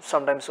source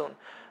sometime soon.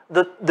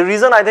 The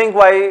reason I think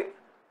why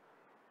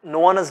no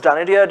one has done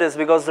it yet is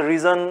because the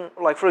reason,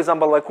 like for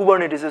example, like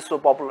Kubernetes is so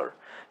popular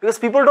because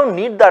people don't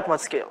need that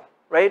much scale,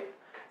 right?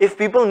 If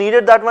people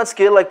needed that much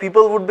scale, like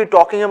people would be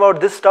talking about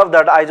this stuff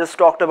that I just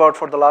talked about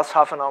for the last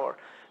half an hour.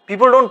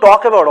 People don't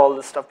talk about all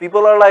this stuff.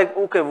 People are like,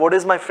 okay, what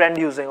is my friend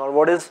using or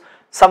what is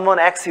someone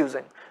X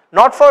using?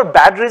 Not for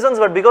bad reasons,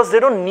 but because they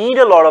don't need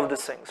a lot of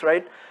these things,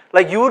 right?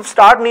 Like you would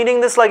start needing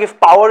this like if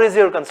power is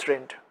your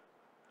constraint,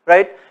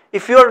 right?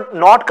 If you're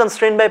not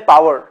constrained by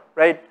power,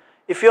 right?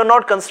 If you're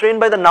not constrained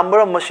by the number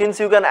of machines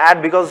you can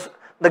add because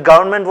the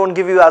government won't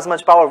give you as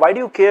much power, why do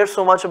you care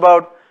so much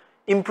about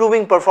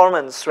improving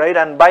performance, right?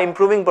 And by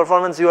improving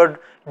performance, you are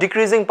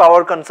decreasing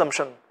power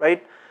consumption,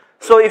 right?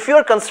 So if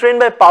you're constrained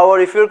by power,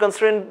 if you're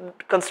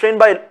constrained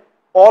by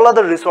all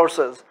other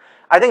resources,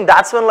 I think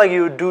that's when like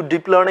you do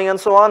deep learning and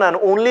so on, and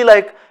only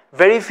like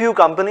very few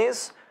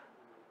companies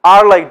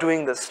are like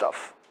doing this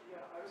stuff. Yeah,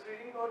 I was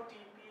reading about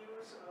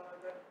TPUs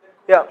that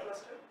Yeah.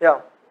 cluster.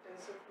 Yeah.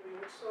 Tensor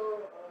units. So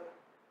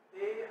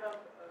they have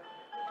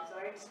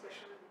designed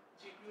special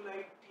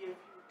GPU-like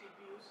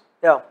TPUs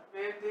Yeah.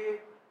 where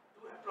they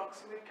do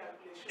approximate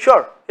calculations.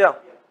 Sure. Yeah.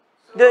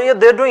 So,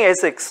 They're doing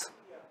ASICs.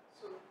 yeah.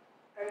 So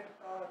and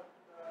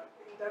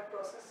in that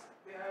process,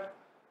 they have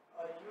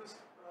used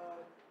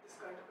this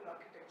kind of an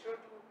architecture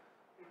to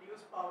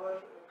reduce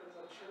power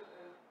consumption,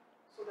 and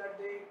so that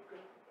they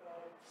can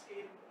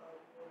scale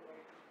more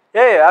widely.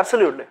 Yeah,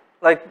 absolutely.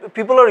 Like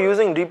people are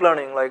using deep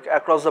learning like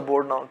across the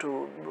board now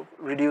to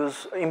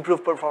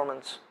improve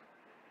performance.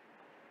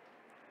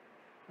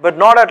 But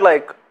not at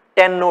like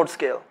 10 node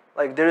scale.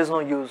 Like there is no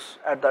use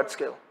at that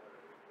scale.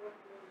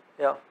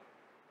 Yeah.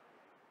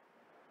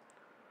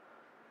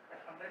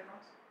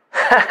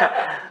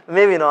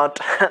 Maybe not.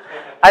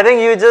 I think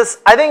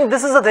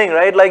this is the thing,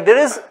 right? Like there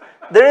is,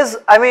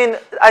 I mean,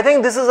 I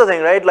think this is the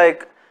thing, right?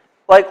 Like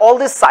all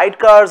these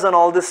sidecars and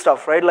all this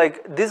stuff, right?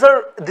 Like these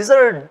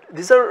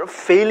are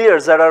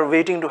failures that are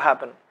waiting to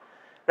happen,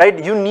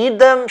 right? You need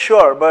them,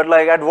 sure, but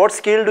like at what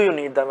scale do you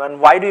need them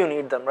and why do you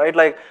need them, right?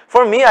 Like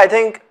for me, I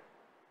think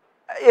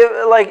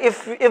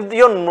if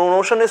your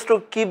notion is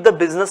to keep the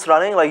business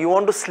running, like you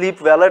want to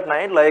sleep well at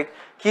night, like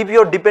keep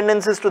your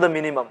dependencies to the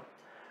minimum,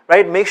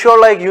 right? Make sure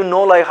like you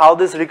know like how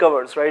this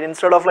recovers, right?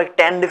 Instead of like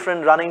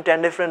running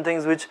 10 different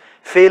things which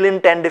fail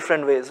in 10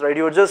 different ways, right?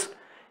 You're just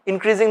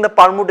increasing the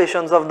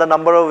permutations of the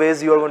number of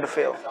ways you are going to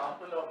fail.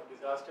 Example of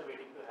disaster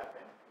waiting to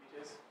happen,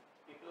 which is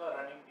people are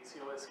running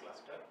DCOS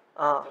cluster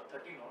of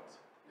 30 nodes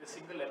with a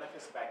single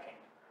NFS backend,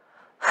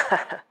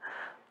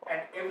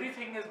 and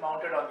everything is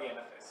mounted on the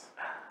NFS.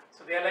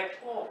 So they are like,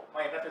 oh,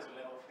 my NFS will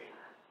never fail,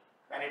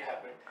 and it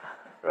happened.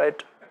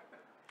 Right.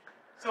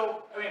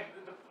 So I mean,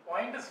 the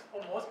point is, for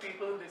most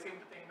people, they seem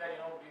to think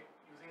that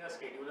using a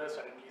scheduler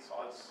suddenly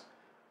solves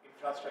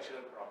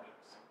infrastructural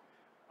problems.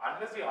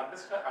 Unless the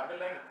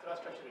underlying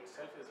infrastructure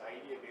itself is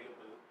highly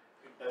available,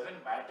 it doesn't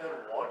matter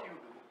what you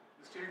do,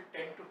 you still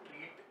tend to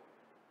treat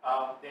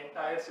the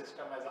entire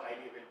system as a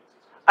highly available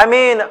system. I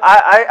mean,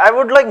 I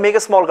would like make a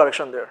small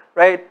correction there,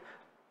 right?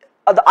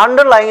 The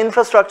underlying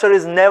infrastructure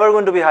is never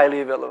going to be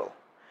highly available,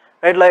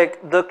 right?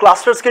 Like the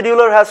cluster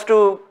scheduler has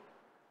to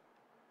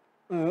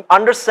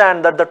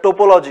understand that the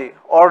topology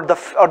or the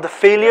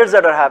failures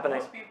that are happening.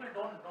 Most people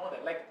don't know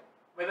that, like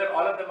whether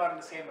all of them are in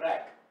the same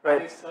rack, right?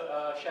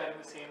 Are they sharing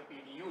the same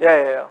PDU?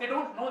 Yeah. They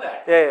don't know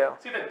that. Yeah.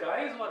 See, the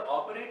guys who are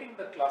operating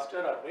the cluster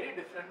are very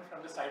different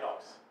from the side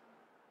ops.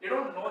 They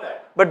don't know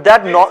that. But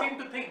that they not. seem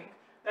to think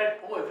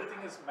that, oh,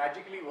 everything is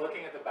magically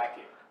working at the back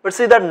end. But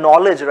see, that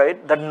knowledge,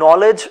 right? That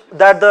knowledge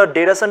that the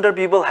data center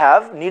people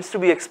have needs to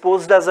be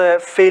exposed as a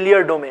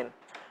failure domain,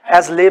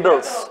 as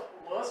labels. They are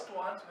the worst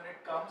ones when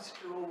it comes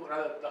to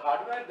the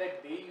hardware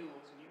that they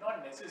use need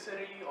not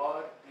necessarily,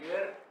 or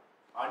their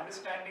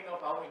understanding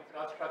of how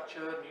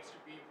infrastructure needs to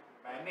be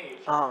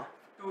managed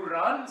to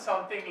run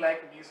something like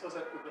Mesos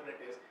or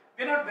Kubernetes.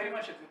 We're not very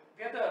much,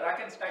 we're the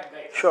rack and stack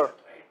guys. Sure.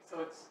 Right? So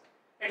it's,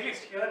 at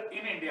least here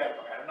in India,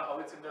 I don't know how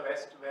it's in the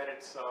West where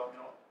it's,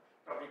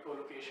 probably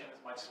co-location is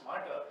much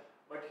smarter.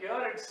 But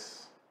here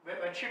it's,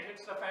 when shit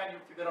hits the fan, you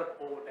figure out,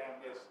 oh damn,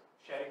 they're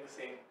sharing the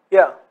same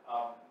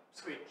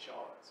switch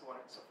or so on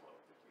and so forth.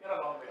 We're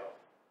a long way off.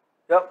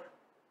 Yep.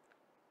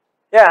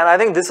 Yeah, and I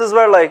think this is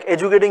where like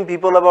educating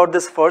people about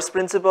this first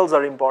principles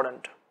are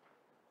important.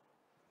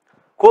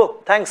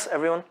 Cool. Thanks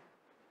everyone.